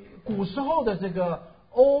古时候的这个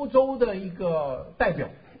欧洲的一个代表。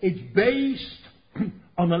 It's based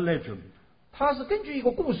on a legend 它是根据一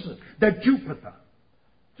个故事， that Jupiter,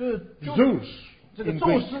 就是 Zeus, 这个 in 宙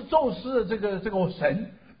Greek, 斯的这个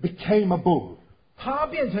神， became a bull 他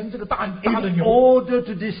变成这个大的 in 牛， order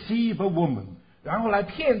to deceive a woman. 然后来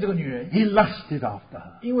骗这个女人， He lusted after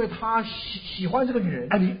her 因为他喜欢这个女人，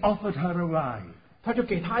 and he offered her a ride. 他就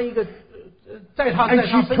给她一个在他 And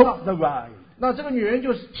身 she took 上， the ride. 那这个女人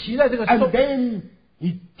就骑在这个 And then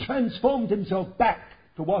he transformed himself back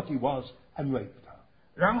to what he was and raped her.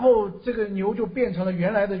 然后这个牛就变成了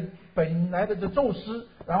本来的这宙斯，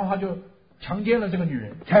然后他就强奸了这个女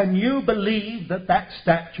人。 Can you believe that that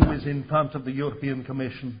statue is in front of the European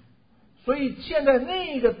Commission? 所以现在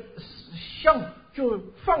那个像就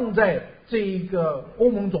放在这个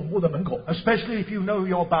欧盟总部的门口。 Especially if you know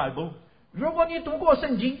your Bible. 如果你读过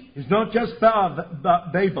圣经， It's not just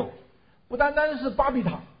Babel. 不单单是巴比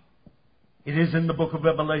塔， It is in the book of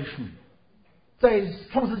Revelation, 在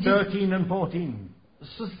创世纪13 and 14.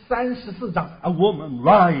 13、14章， A woman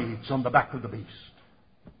rides on the back of the beast.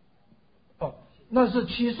 那是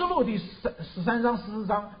启示录第13章、14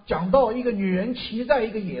章，讲到一个女人骑在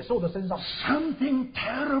一个野兽的身上。 Something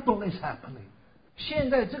terrible is happening. 现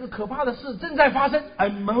在这个可怕的事正在发生，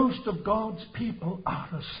 And most of God's people are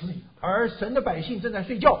asleep. 而神的百姓正在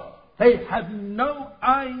睡觉， They have no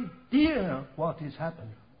idea what is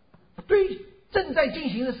happening. 对正在进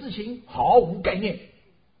行的事情毫无概念。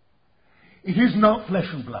 It is not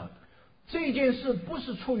flesh and blood. 这件事不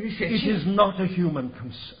是出于血 It 气， is not a human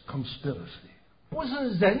conspiracy. 不是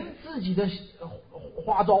人自己的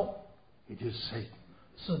花招， It is Satan.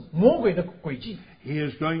 是魔鬼的诡计。 He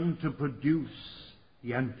is going to produce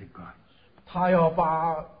the Antichrist. 他要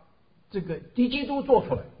把这个敌基督做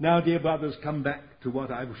出来。 Now, dear brothers, come back to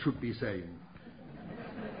what I should be saying.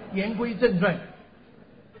 言归正传，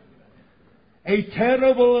 A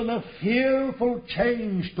terrible and a fearful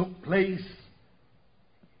change took place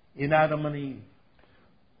in Adam and Eve.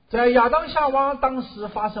 在亚当夏娃当时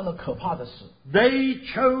发生了可怕的事， They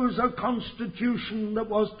chose a constitution that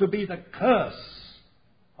was to be the curse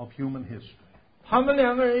of human history. 他们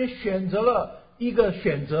两个人选择了一个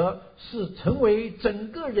选择，是成为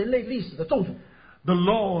整个人类历史的咒诅。 The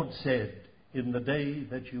Lord said, "In the day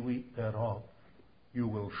that you eat thereof, you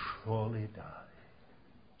will surely die."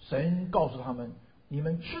 神告诉他们，你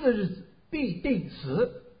们吃的日子必定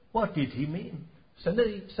死。 What did he mean? 神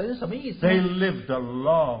什么意思 They 呢？ lived a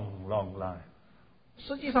long, long life.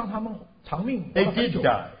 实际上他们长命活 They 了很 did 久，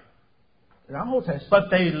 die, 然后才死。 but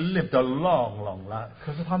they lived a long, long life.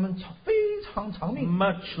 可是他们非常长命，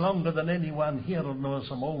 Much longer than anyone here, and there are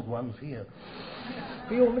some old ones here.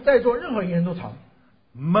 比我们在座任何一个人都长，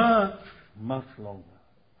 Much, much longer.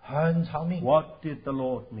 很长命。 What did the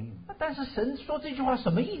Lord mean? 但是神说这句话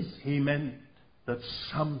什么意思？ He meant that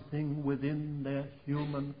something within their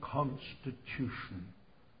human constitution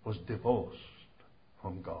was divorced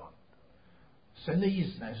from God. 神的意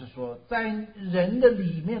思乃是说，在人的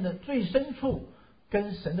里面的最深处，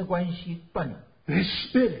跟神的关系断了。 This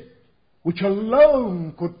spirit, which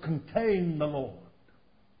alone could contain the Lord,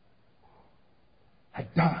 had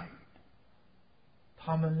died.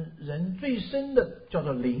 他们人最深的叫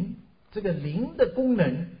做灵，这个灵的功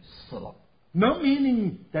能死了。 No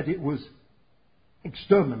meaning that it was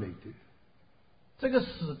exterminated, 这个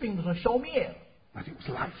死并不是说消灭了， but it was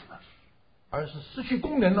lifeless. 而是失去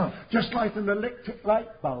功能了。 Just like an electric light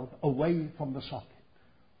bulb away from the socket.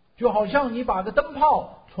 就好像你把个灯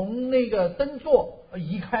泡从那个灯座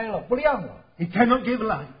移开了，不亮了， It cannot give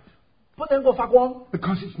light 不能够发光，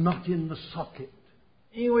 because it's not in the socket.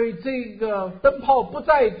 因为这个灯泡不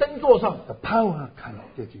在灯座上， The power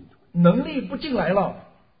cannot get into it. 能力不进来了。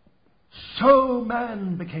 So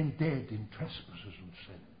man became dead in trespasses and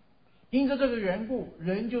sin. 因着这个缘故，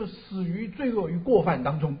人就死于罪恶与过犯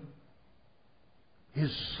当中，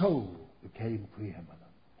 His soul became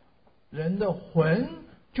preeminent. 人的魂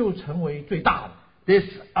就成为最大的。 This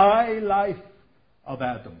I life of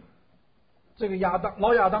Adam, 这个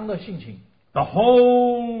老亚当的性情， the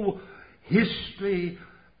whole history,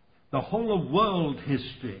 the whole of world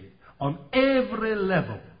history, on every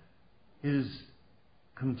level, is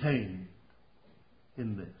contained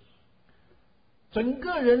in this. 整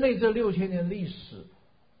个人类这6000年的历史，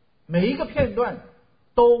每一个片段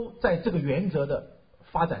都在这个原则的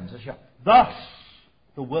发展之下。 Thus,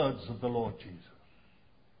 the words of the Lord Jesus.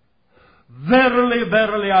 Verily,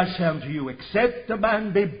 verily, I say unto you, except a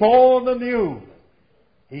man be born anew,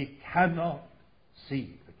 he cannot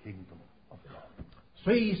see the kingdom of God.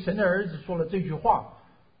 所以神的儿子说了这句话，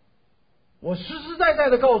我实实在在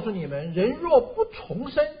的告诉你们，人若不重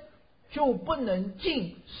生，就不能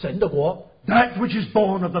进神的国。 That which is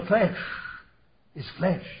born of the flesh is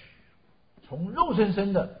flesh. 从肉身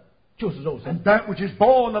生的就是肉身， And that which is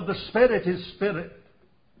born of the Spirit is spirit.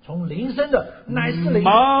 从灵生的乃是灵。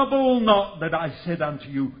 Marvel not that I said unto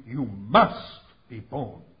you, you must be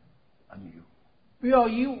born anew. 不要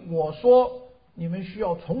以我说你们需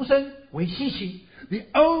要重生为稀奇。 The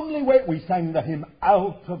only way we sang the hymn,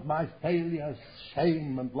 out of my failure,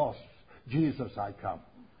 shame and loss, Jesus I come.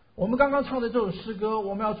 我们刚刚唱的这首诗歌，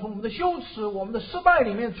我们要从我们的羞耻、我们的失败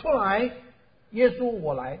里面出来。耶稣，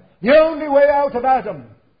我来。 The only way out of Adam,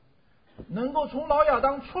 能够从老亚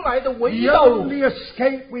当出来的唯一 the 道路， only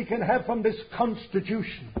escape we can have from this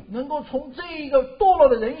constitution, 能够从这一个堕落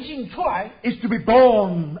的人性出来， is to be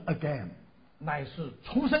born again. 乃是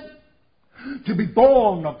重生， To be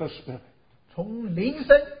born of the Spirit. 从灵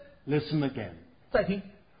生。 Listen again. 再听，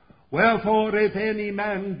 Wherefore if any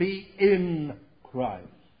man be in Christ,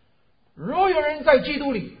 若有人在基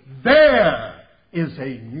督里， there is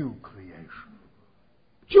a new creation.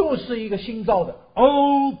 就是一个新造的，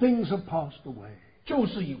 Old things have passed away. 旧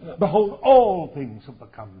事已过 Behold, all things have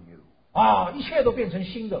become new. 啊，一切都变成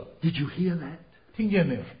新的了。 Did you hear that? 听见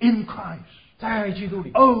没有？ In Christ. 在基督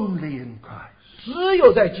里， Only in Christ. 只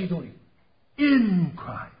有在基督里， In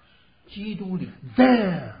Christ. 基督里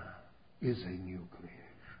There is a new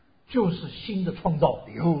creation. 就是新的创造，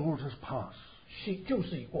 The old has passed. 旧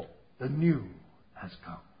事已过， The new has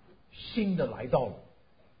come. 新的来到了。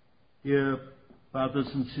 Dear brothers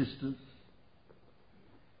and sisters,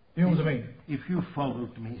 弟兄姊妹， if you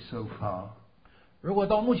followed me so far, 如果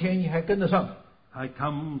到目前你还跟得上， I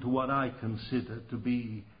come to what I consider to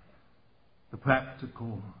be the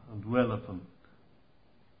practical and relevant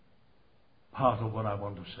part of what I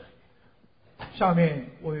want to say. 下面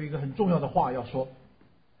我有一个很重要的话要说。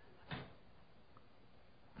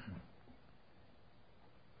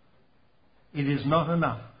 It is not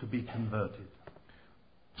enough to be converted.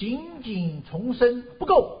 仅仅重生不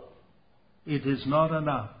够， It is not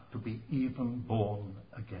enough to be even born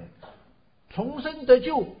again. 重生得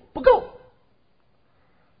救不够，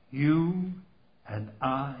 You and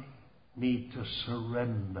I need to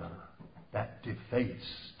surrender that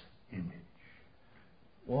defaced image.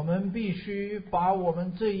 我们必须把我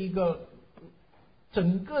们这一个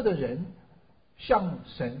整个的人向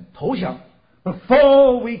神投降。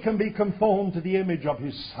 Before we can be conformed to the image of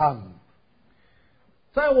His Son,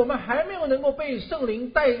 在我们还没有能够被圣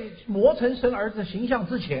灵磨成神儿子的形象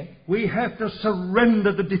之前， we have to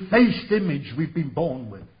surrender the defaced image we've been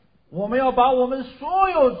born with. 我们要把我们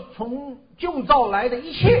所有从旧造来的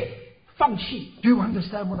一切放弃。 Do you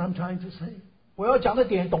understand what I'm trying to say? 我要讲的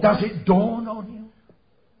点懂吗 Does？ it dawn on you?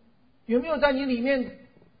 有没有在你里面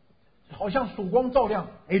好像曙光照亮？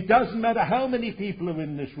 It doesn't matter how many people are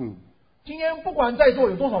in this room. 今天不管在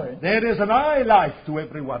座有多少人， There is an I life to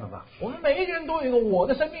every one of us. 我们每一个人都有一个我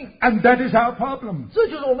的生命， And that is our problem. 这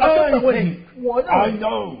就是我们的根本问题。我认 I 为，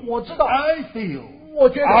 know. 我知道， I feel. 我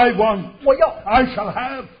觉得， I want. 我要， I shall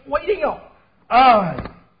have. 我一定要， I.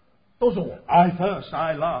 都是我。 I first.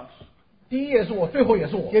 I last. 第一也是我，最后也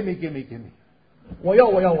是我。 Give me, give me, give me. 我要，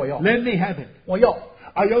我要，我要， Let me have it. 我要。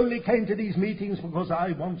 I only came to these meetings because I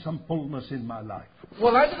want some fullness in my life.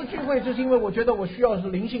 我来这个聚会，就是因为我觉得我需要是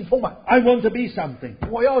灵性充满， I want to be something.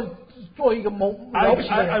 我要做一个了不起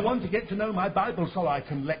的 I 人， want to get to know my Bible so I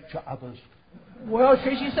can lecture others. 我要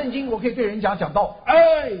学习圣经，我可以对人讲道。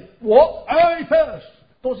 I 我 first.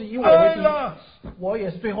 都是以我为 I 第一， last. 我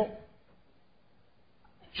也是最后。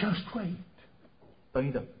 Just wait. 等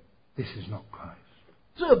一等， This is not Christ.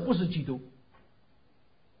 这不是基督，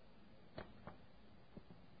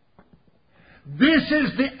 This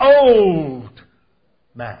is the old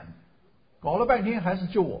man. 搞了半天还是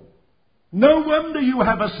救我， No wonder you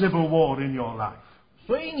have a civil war in your life.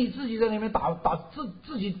 所以你自己在里面打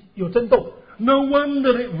自己有争斗， No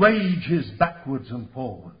wonder it rages backwards and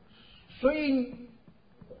forwards. 所以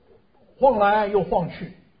晃来又晃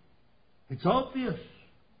去。 It's obvious.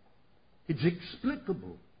 It's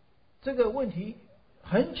explicable. 这个问题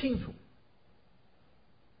很清楚。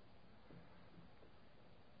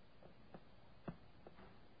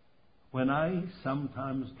 When I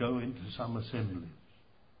sometimes go into some assemblies,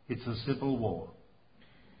 it's a civil war.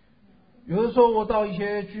 有的时候我到一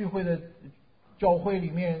些聚会的教会里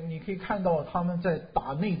面，你可以看到他们在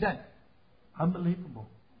打内战， Unbelievable.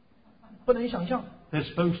 不能想象。 They're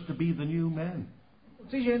supposed to be the new men,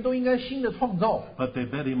 这些人都应该新的创造， but they're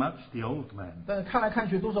very much the old man. 但是看来看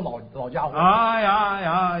去都是老家伙，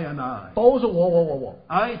 I, and I. 都是我。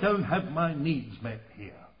 I don't have my needs met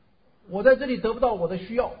here. 我在这里得不到我的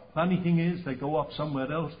需要。 Funny thing is, they go off somewhere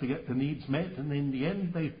else to get their needs met, and in the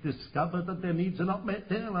end they discover that their needs are not met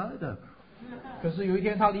there either. 可是有一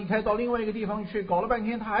天他离开到另外一个地方去，搞了半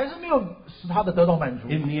天，他还是没有使他的得到满足。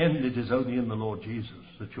 In the end, it is only in the Lord Jesus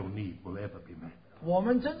that your need will ever be met. 我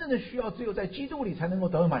们真正的需要只有在基督里才能够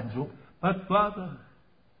得到满足。 But brother,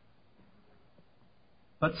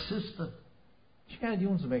 but sister, 亲爱的弟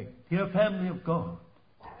兄姊妹， dear family of God,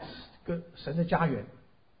 跟神的家园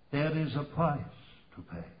there is a price to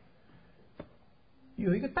pay.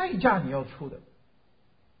 有一个代价你要出的。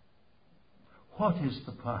 What is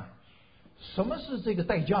the price? 什么是这个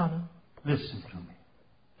代价呢？ Listen to me.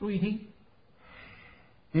 注意听，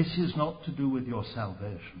 This is not to do with your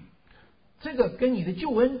salvation. 这个跟你的救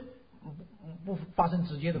恩不发生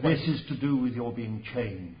直接的关 This 系， is to do with your being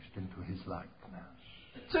changed into His likeness.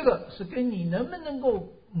 这个是跟你能不能够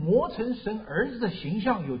磨成神儿子的形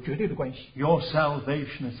象有绝对的关系。 Your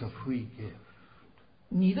salvation is a free gift.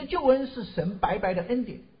 你的救恩是神白白的恩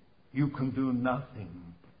典， You can do nothing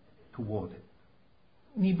toward it.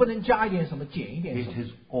 你不能加一点什么，减一点 It 什么。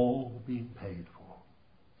 is all being paid for.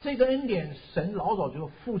 这个恩典，神老早就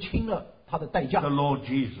付清了他的代 The 价， Lord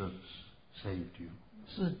Jesus saved you,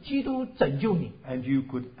 是基督拯救你， and you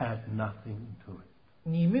could add nothing to it.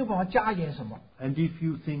 你没有办法加一点什么。 And if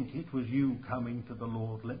you think it was you coming to the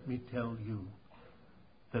Lord, let me tell you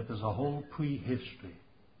that there's a whole prehistory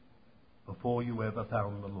before you ever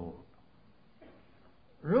found the Lord.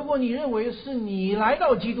 如果你认为是你来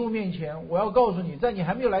到基督面前，我要告诉你，在你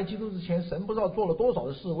还没有来基督之前，神不知道做了多少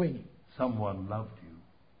的事为你。 Someone loved you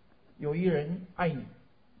有一人爱你，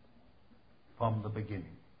 from the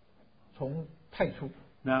beginning. 从太初。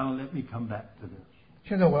 Now let me come back to this.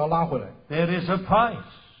 现在我要拉回来， There is a price.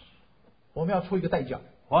 我们要出一个代价。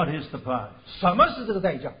 What is the price? 什么是这个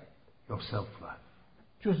代价？ Your self-life.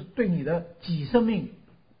 就是对你的己生命。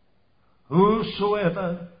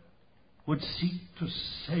 Whosoever would seek to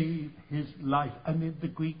save his life, and in the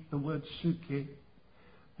Greek the word suke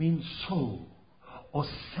means soul or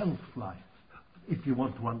self-life, if you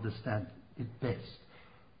want to understand it best.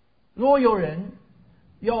 如果有人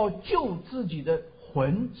要救自己的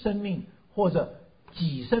魂生命或者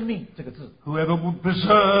己生命这个字， Whoever would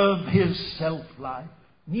preserve his self-life.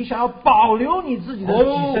 你想要保留你自己的己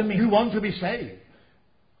Oh, 生 you 命， want to be saved.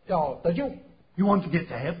 要得救， You want to get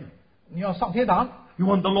to heaven. 你要上天堂， You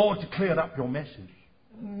want the Lord to clear up your message.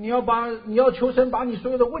 你要求神把你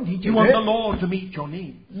所有的问题解 You want the 决， Lord to meet your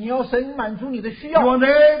needs. 你要神满足你的需 You 要， want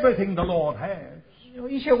everything the Lord has. 有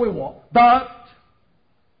一切为我， But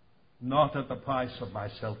not at the price of my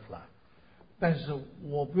self-life. 但是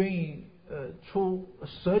我不愿意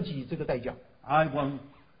舍己这个代价。 I want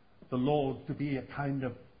the Lord to be a kind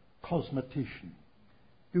of cosmetician,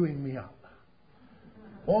 doing me up,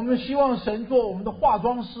 我们希望神做我们的化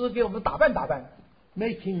妆师，给我们打扮打扮，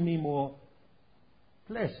 making me more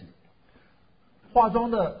pleasant. 化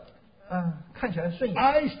妆的看起来顺眼。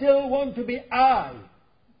 I still want to be I.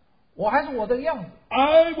 我还是我这个样子，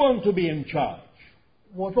 I want to be in charge.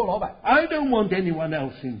 我做老板， I don't want anyone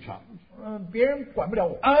else in charge. 别人管不了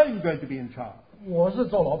我， I'm going to be in charge. 我是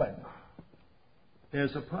做老板的。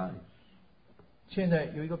 There's a price. 现在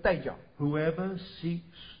有一个代价， Whoever seeks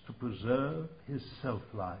to preserve his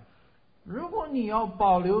self-life 如果你要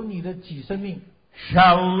保留你的己生命，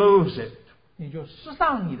 shall lose it. 你就失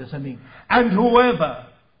丧你的生命； And whoever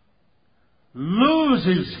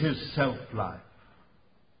loses his self-life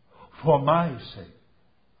for my sake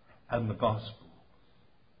and the gospel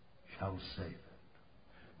shall save it.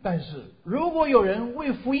 但是如果有人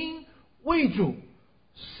为福音、为主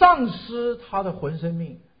丧失他的魂生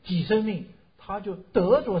命、己生命，他就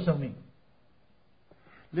得着生命。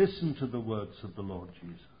 Listen to the words of the Lord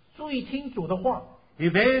Jesus. 注意听主的话。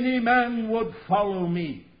 If any man would follow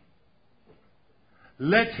me,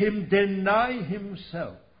 let him deny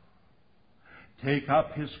himself, take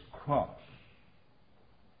up his cross,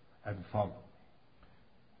 and follow me.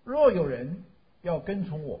 若有人要跟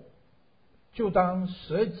从我，就当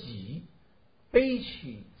舍己，背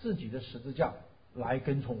起自己的十字架来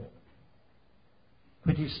跟从我。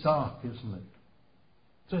 Pretty stark, isn't it?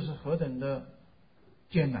 这是何等的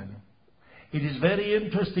艰难呢？ It is very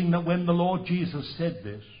interesting that when the Lord Jesus said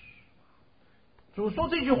this, 主说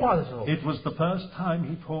这句话的时候， it was the first time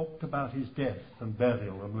he talked about his death and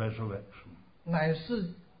burial and resurrection. 乃是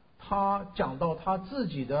他讲到他自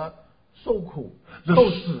己的受苦、 The- 受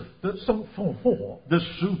死、 the- 复活， The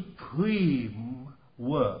supreme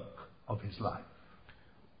work of his life.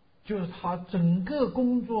 就是他整个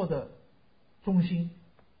工作的中心。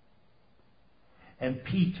 And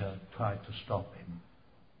Peter tried to stop him.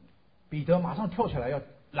 彼得马上跳起来要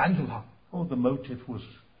拦住他。 Oh, the motive was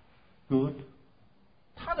good.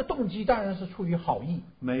 他的动机当然是出于好意。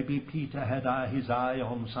 Maybe Peter had his eye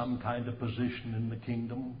on some kind of position in the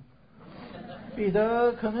kingdom. 彼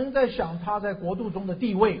得可能在想他在国度中的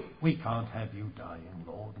地位。 We can't have you dying,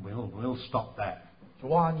 Lord. We'll stop that. 主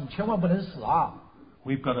啊，你千万不能死啊！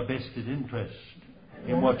 We've got a vested interest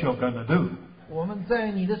in what you're going to do. 我们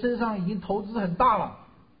在你的身上已经投资很大了。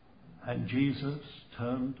 And Jesus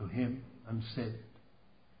turned to him and said,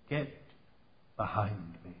 Get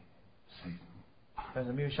behind me, Satan. 但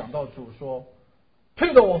是没有想到主说：“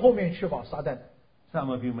退到我后面去吧，撒旦。” Some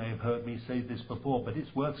of you may have heard me say this before, but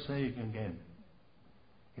it's worth saying again.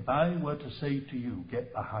 If I were to say to you,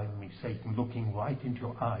 Get behind me, Satan, looking right into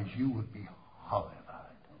your eyes, you would be horrified.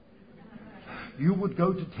 You would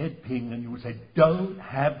go to Ted Ping and you would say, Don't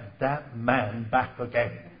have that man back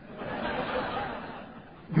again.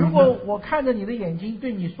 如果我看着你的眼睛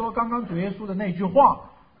对你说刚刚主耶稣的那句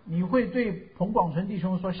话，你会对彭广成弟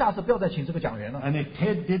兄说：“下次不要再请这个讲员了。” And if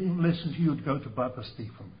Ted didn't listen to you, you'd go to Brother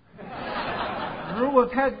Stephen. 如果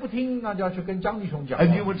他不听，那就要去跟江弟兄讲。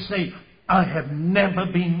 And you would say, I have never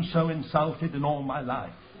been so insulted in all my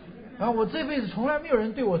life. 然后我这辈子从来没有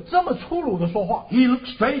人对我这么粗鲁的说话。 He looked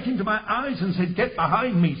straight into my eyes and said, Get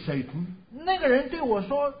behind me, Satan. 那个人对我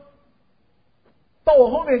说：“到我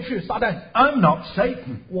后面去，撒旦。” I'm not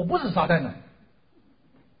Satan. 我不是撒旦的。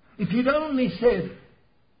 If you'd only said,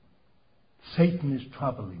 Satan is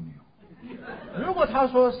troubling you, 如果他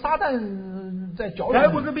说撒旦在搅 that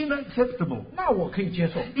扰 would have 你， been acceptable. 那我可以接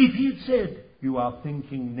受。 If he'd said, You are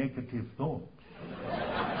thinking negative thoughts,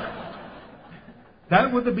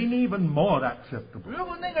 that would have been even more acceptable. 如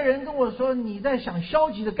果那个人跟我说你在想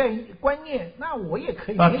消极的观念，那我也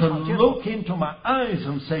可以 But 勉 to 强接受。 look into my eyes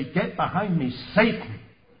and say, Get behind me, Satan.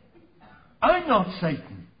 I'm not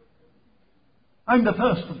Satan. I'm the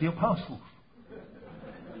first of the apostles.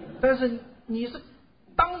 但是你是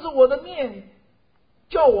当着我的面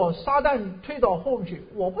叫我撒旦推到后面去，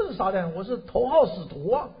我不是撒旦，我是头号使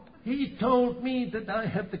徒啊！ He told me that I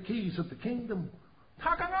have the keys of the kingdom.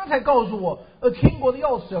 他刚刚才告诉我，天国的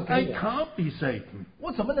钥匙要 I 给我， can't be Satan.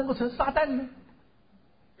 我怎么能够成撒旦呢？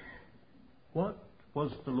 What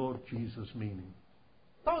was the Lord Jesus meaning?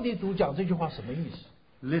 到底主讲这句话什么意思？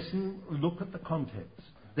 Listen, look at the context.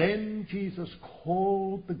 Then Jesus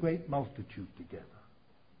called the great multitude together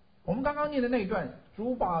我们刚刚念的那一段，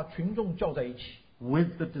主把群众叫在一起，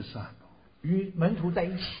 with the disciples, 与门徒在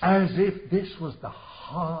一起， as if this was the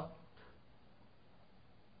heart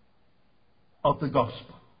of the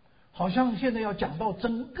gospel. 好像现在要讲到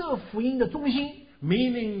整个福音的中心，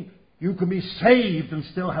 Meaning you can be saved and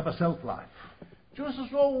still have a self-life. 就是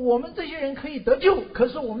说我们这些人可以得救，可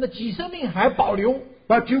是我们的己生命还保留。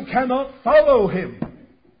 But you cannot follow him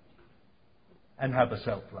and have a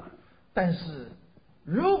self-life. 但是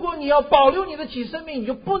如果你要保留你的己生命，你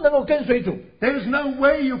就不能够跟随主， There is no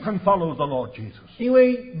way you can follow the Lord Jesus. 因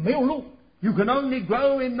为没有路。 You can only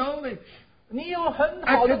grow in knowledge, 你有很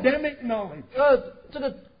好的 academic knowledge.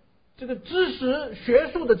 这个知识，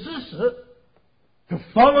学术的知识， To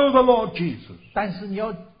follow the Lord Jesus. 但是你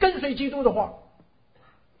要跟随基督的话，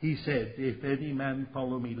 He said, If any man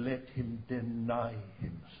follow me, let him deny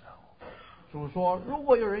himself. 主说，如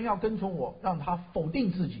果有人要跟从我，让他否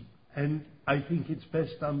定自己。 And I think it's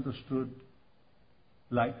best understood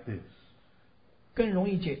like this. 更容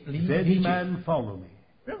易理 If any 解。 man follow me,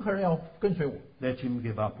 任何人要跟随我， let him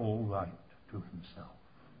give up all right to himself.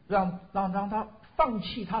 让他放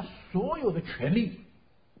弃他所有的权利，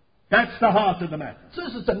 That's the heart of the matter. 这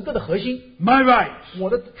是整个的核心。 My rights, 我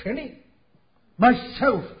的权利， my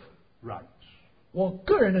self rights. 我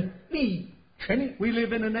个人的利益、权利。 We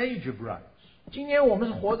live in an age of rights. 今天我们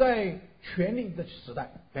是活在权利的时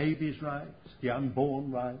代， Babies' rights, the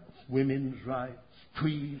unborn rights, women's rights,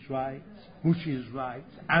 trees' rights, bushes' rights,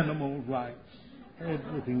 animal rights,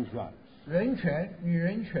 everything's rights. 人权、女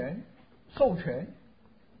人权、授权、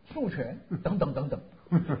诉权等等等等。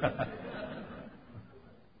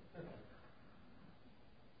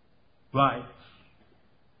 Rights.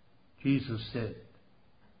 Jesus said,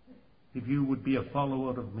 if you would be a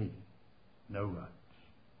follower of me, no rights.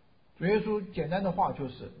 主耶稣简单的话就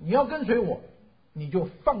是：你要跟随我，你就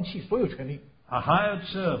放弃所有权利。 A hired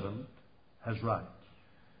servant has rights.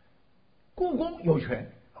 雇工有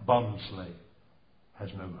权， A bond slave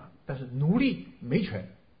has no rights. 但是奴隶没权。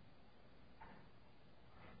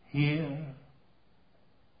 Here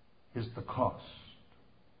is the cost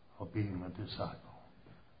of being a disciple.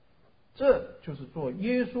 这就是做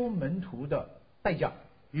耶稣门徒的代价。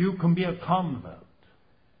 You can be a convert,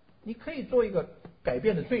 你可以做一个改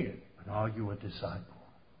变的罪人， but are you a disciple?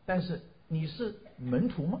 但是你是门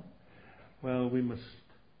徒吗？ Well, we must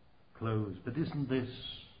close, but isn't this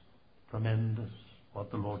tremendous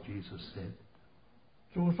what the Lord Jesus said?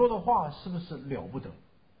 主说的话是不是了不得？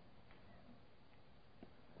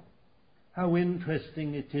 How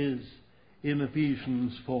interesting it is in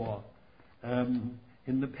Ephesians 4,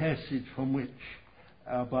 in the passage from which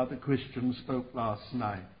our brother Christian spoke last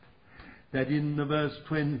night, that in the verse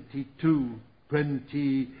 22,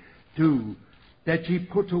 that ye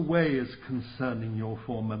put away as concerning your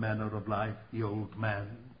former manner of life, the old man.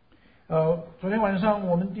 昨天晚上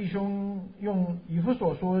我们弟兄用以弗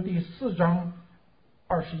所书第4章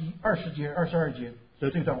20节、22节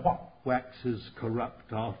这段话。 Waxes corrupt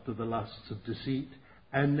after the lusts of deceit,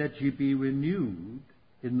 and that ye be renewed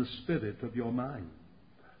in the spirit of your mind.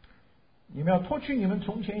 你们要脱去你们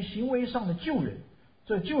从前行为上的旧人，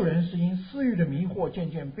这旧人是因私欲的迷惑渐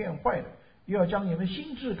渐变坏的，又要将你们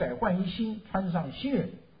心智改换一新，穿上新人。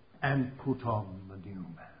 And put on the new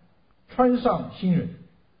man. 穿上新人。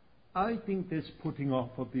 I think this putting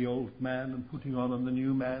off of the old man and putting on of the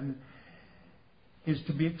new man is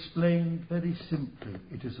to be explained very simply.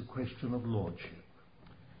 It is a question of lordship.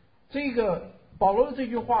 这个保罗的这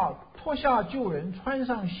句话，脱下旧人，穿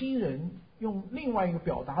上新人，用另外一个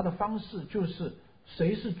表达的方式，就是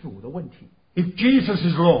谁是主的问题。 If Jesus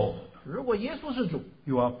is Lord, 如果耶稣是主，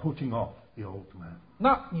 you are putting off the old man.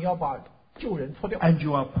 那你要把旧人脱掉， And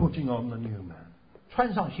you are putting on the new man.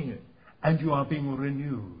 穿上新人， And you are being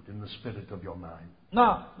renewed in the spirit of your mind.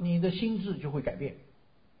 那你的心智就会改变。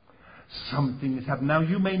 Something is happening. Now,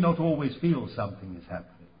 you may not always feel something is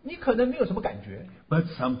happening, 你可能没有什么感觉， but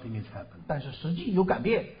something is happening. 但是实际有改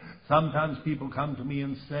变。 Sometimes people come to me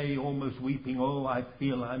and say, almost weeping, oh, I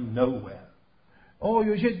feel I'm nowhere.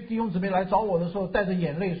 有些弟兄姊妹来找我的时候，带着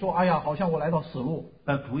眼泪说：“哎呀，好像我来到死路。”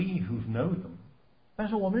 But we who know them 但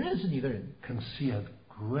是我们认识你的人， can see a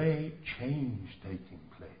great change taking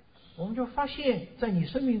place. 我们就发现，在你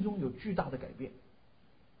生命中有巨大的改变。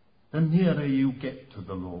 The nearer you get to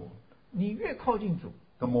the Lord, 你越靠近主，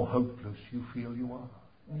 the more hopeless you feel you are.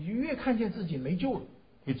 你就越看见自己没救了。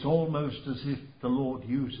 It's almost as if the Lord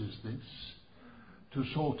uses this to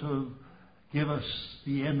sort of give us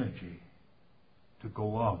the energy to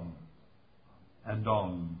go on and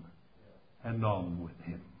on and on with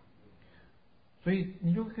Him. 所以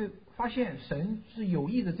你就可以发现，神是有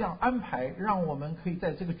意的这样安排，让我们可以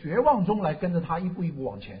在这个绝望中来跟着他一步一步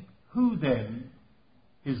往前。 Who then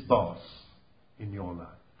is boss in your life?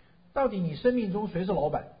 到底你生命中谁是老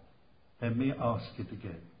板？ Let me ask it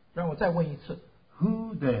again. 让我再问一次，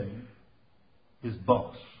 Who then is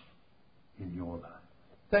boss in your life?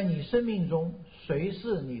 在你生命中谁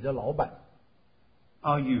是你的老板？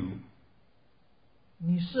 Are you?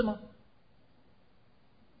 你是吗？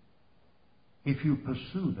 If you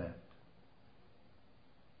pursue that,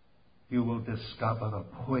 you will discover a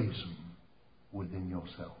poison within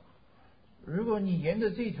yourself. 如果你沿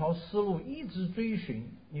着这条思路一直追寻，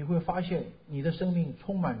你会发现你的生命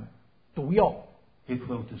充满毒药， It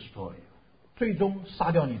will destroy you. 最终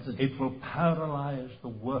杀掉你自己。 It will paralyze the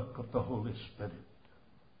work of the Holy Spirit,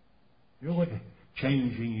 如果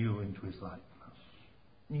changing you into His likeness.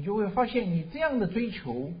 你就会发现，你这样的追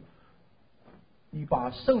求，你把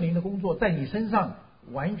圣灵的工作在你身上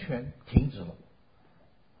完全停止了。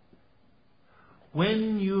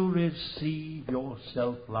 When you receive your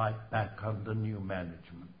self-life back under new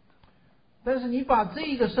management, 但是你把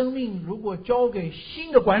这个生命如果交给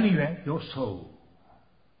新的管理员， your soul,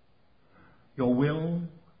 your will,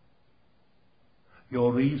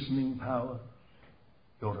 your reasoning power,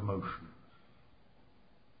 your emotions,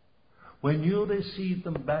 when you receive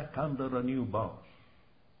them back under a new boss,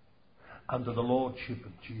 under the lordship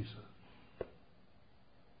of Jesus,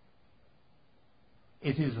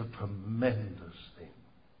 it is a tremendous thing.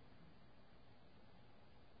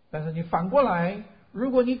 但是你反过来，如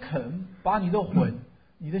果你肯把你的魂、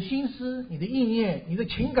你的心思、你的意念、你的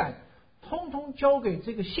情感，通通交给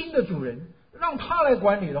这个新的主人，让他来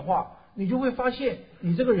管理的话，你就会发现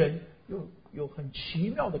你这个人有很奇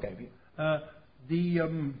妙的改变。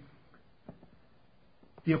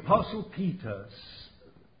The Apostle Peter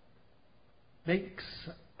makes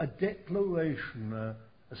a declaration,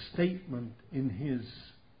 a statement in his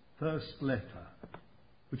first letter,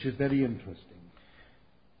 which is very interesting.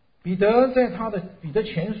 彼得在他的彼得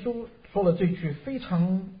前书说了这句非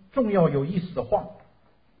常重要有意思的话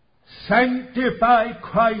Sanctify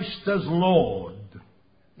Christ as Lord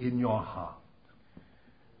in your heart.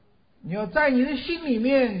 你要在你的心里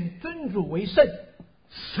面尊主为圣，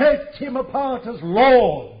 Set him apart as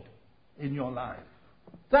Lord in your life.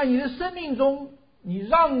 在你的生命中，你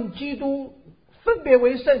让基督分别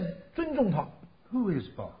为圣，尊重他。 Who is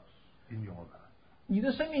boss in your life? 你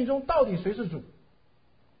的生命中到底谁是主？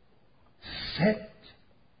 Set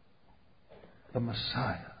the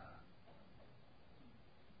Messiah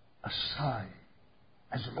aside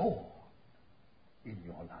as Lord in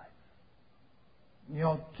your life. 你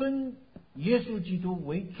要尊耶稣基督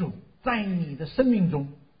为主，在你的生命中。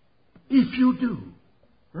 If you do,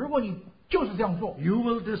 如果你就是这样做， you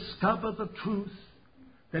will discover the truth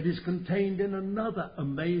that is contained in another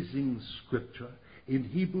amazing scripture in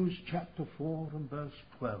Hebrews chapter 4 and verse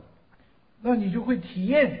 12. 那你就会体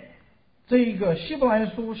验这个希伯来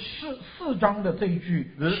书4章的这一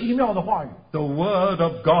句奇妙的话语。 The word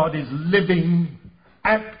of God is living,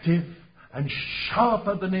 active, and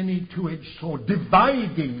sharper than any two-edged sword,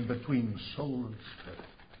 dividing between soul and spirit.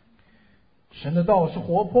 神的道是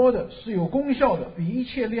活泼的，是有功效的，比一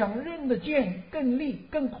切两刃的剑更利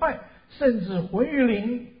更快，甚至魂与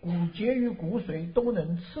灵、骨节与骨髓都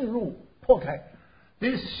能刺入破开。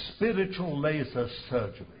 This spiritual laser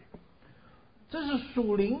surgery 这是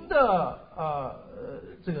属灵的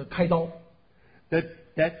这个开刀，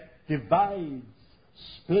 that divides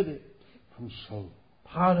spirit from soul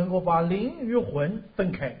它能够把灵与魂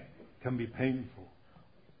分开， can be painful,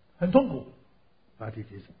 很痛苦， but it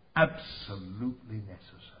is absolutely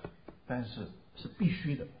necessary. 但是是必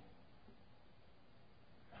须的。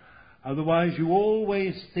 Otherwise, you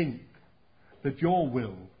always think that your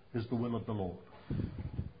will is the will of the Lord.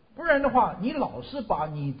 不然的话，你老是把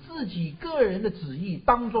你自己个人的旨意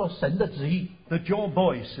当作神的旨意， That your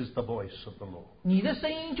voice is the voice of the Lord. 你的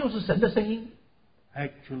声音就是神的声音。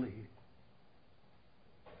 Actually,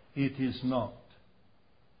 it is not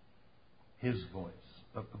His voice,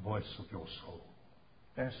 but the voice of your soul.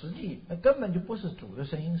 但实际那根本就不是主的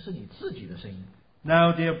声音，是你自己的声音。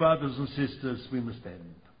 Now, dear brothers and sisters, we must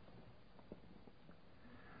end.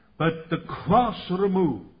 But the cross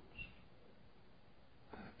removes.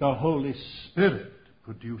 The Holy Spirit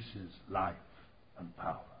produces life and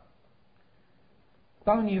power.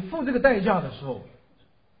 当你付这个代价的时候，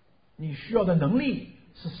你需要的能力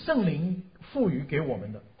是圣灵赋予给我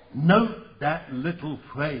们的。 Note that little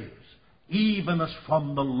phrase, even as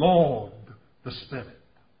from the Lord, the Spirit.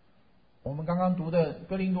 我们刚刚读的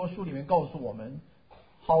哥林多书里面告诉我们，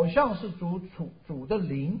好像是主的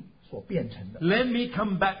灵所变成的。 Let me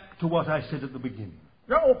come back to what I said at the beginning.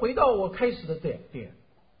 让我回到我开始的点。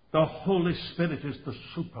 The Holy Spirit is the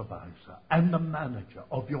supervisor and the manager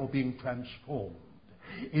of your being transformed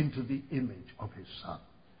into the image of His Son.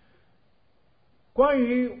 关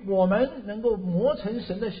于我们能够磨成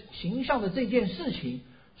神的形象的这件事情，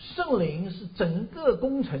圣灵是整个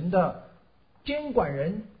工程的监管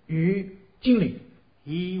人与经理。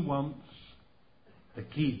 He wants the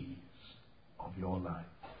keys of your life.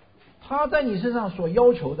 他在你身上所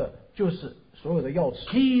要求的就是所有的钥匙。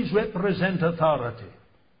 Keys represent authority.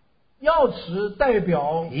 钥匙代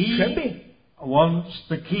表权柄。 He wants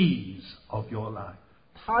the keys of your life.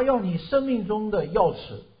 他要你生命中的钥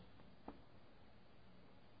匙。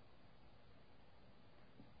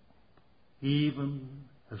 Even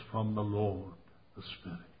as from the Lord, the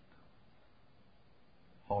Spirit.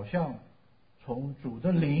 好像从主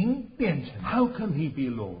的灵变成。 How can He be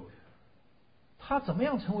Lord 他怎么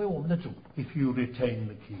样成为我们的主？ if you retain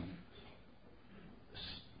the keys?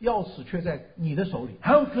 钥匙却在你的手里。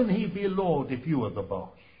 How can He be Lord if you are the boss?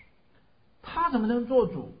 他怎么能做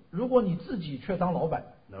主？如果你自己却当老板，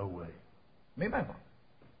 No way. 没办法。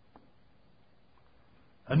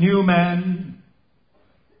 A new man,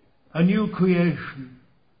 a new creation,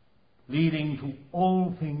 leading to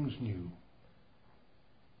all things new.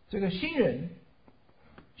 这个新人，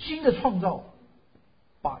新的创造，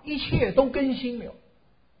把一切都更新了。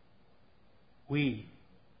 We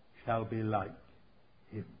shall be like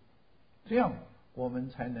Him. 这样我们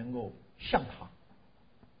才能够像他。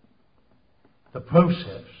 The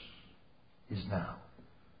process is now.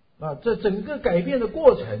 那这整个改变的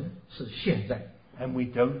过程是现在， And we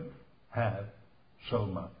don't have so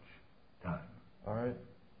much time. 而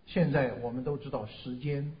现在我们都知道时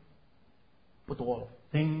间不多了。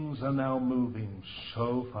 Things are now moving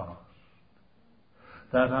so fast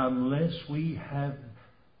that unless we have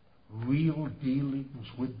real dealings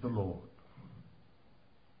with the Lord,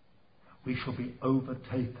 we shall be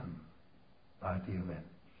overtaken by the event.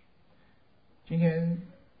 今天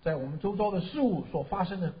在我们周遭的事物所发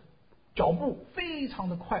生的脚步非常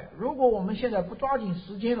的快，如果我们现在不抓紧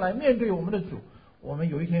时间来面对我们的主，我们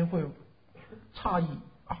有一天会诧异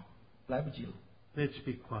啊，来不及了。 Let's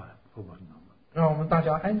be quiet for one moment. 让我们大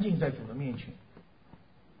家安静在主的面前。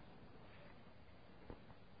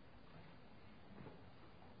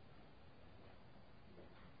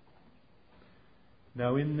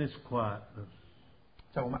 Now in this quietness,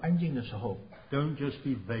 在我们安静的时候， don't just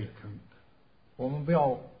be vacant. 我们不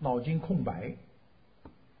要脑筋空白，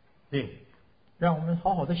 Think 让我们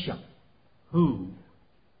好好的想 Who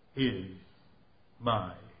is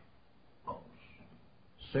my boss?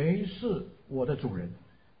 谁是我的主人，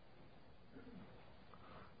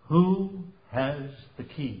 Who has the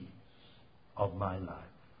keys of my life?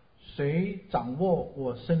 谁掌握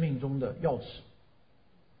我生命中的钥匙。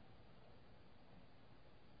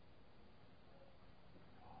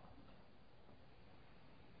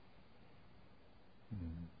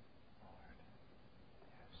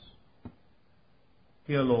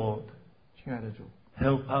Dear Lord, 亲爱的主，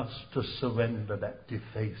 help us to surrender that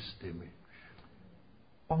defaced image.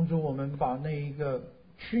 帮助我们把那一个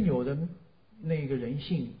曲扭的那个人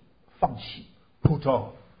性放弃， Put off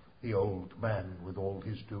the old man with all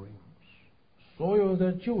his doings. 所有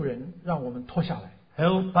的旧人让我们脱下来，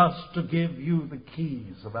 Help us to give you the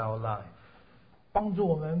keys of our life. 帮助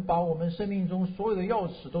我们把我们生命中所有的钥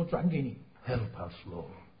匙都转给你。 Help us, Lord.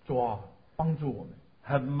 主啊，帮助我们，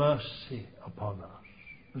 Have mercy upon us.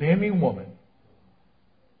 怜悯我们，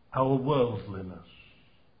 Our worldliness,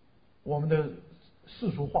 我们的世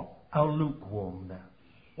俗化， our lukewarmness,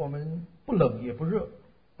 我们不冷也不热，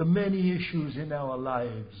 the many issues in our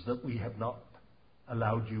lives that we have not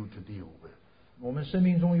allowed you to deal with. 我们生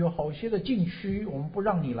命中有好些的禁区，我们不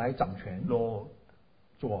让你来掌权。 Lord,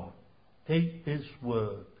 主啊， take this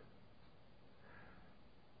word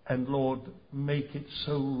and Lord, make it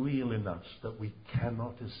so real in us that we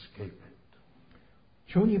cannot escape it.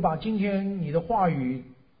 求你把今天你的话语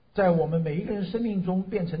在我们每一个人生命中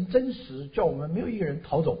变成真实，叫我们没有一个人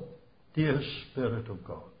逃走。 Dear Spirit of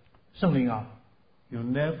God, 圣灵啊， you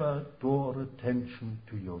never draw attention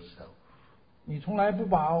to yourself. 你从来不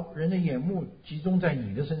把人的眼目集中在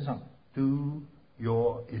你的身上， Do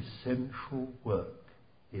your essential work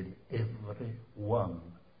in every one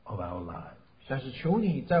of our lives. 但是求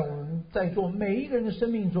你在我们在座每一个人的生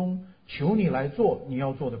命中，求你来做你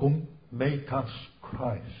要做的工， Make us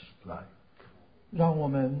Christ-like. 让我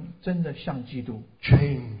们真的像基督，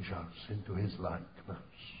 Change us into his likeness.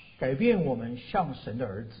 改变我们像神的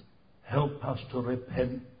儿子。 Help us to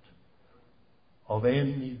repent of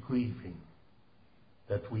any grieving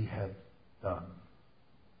that we have done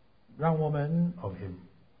让我们 of him.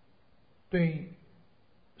 对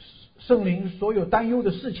圣灵所有担忧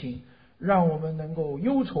的事情，让我们能够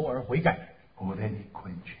忧愁而悔改。 Or any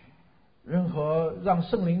quenching. 任何让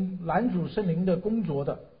圣灵拦阻圣灵的工作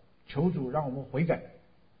的，求主让我们悔改。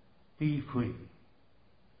 Be free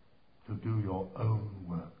to do your own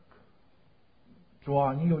work. 主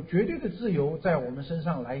啊，你有绝对的自由在我们身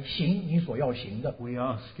上来行你所要行的。 We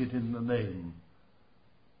ask it in the name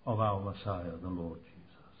of our Messiah, the Lord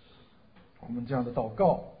Jesus. 我们这样的祷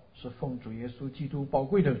告是奉主耶稣基督宝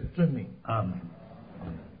贵的尊名。 Amen.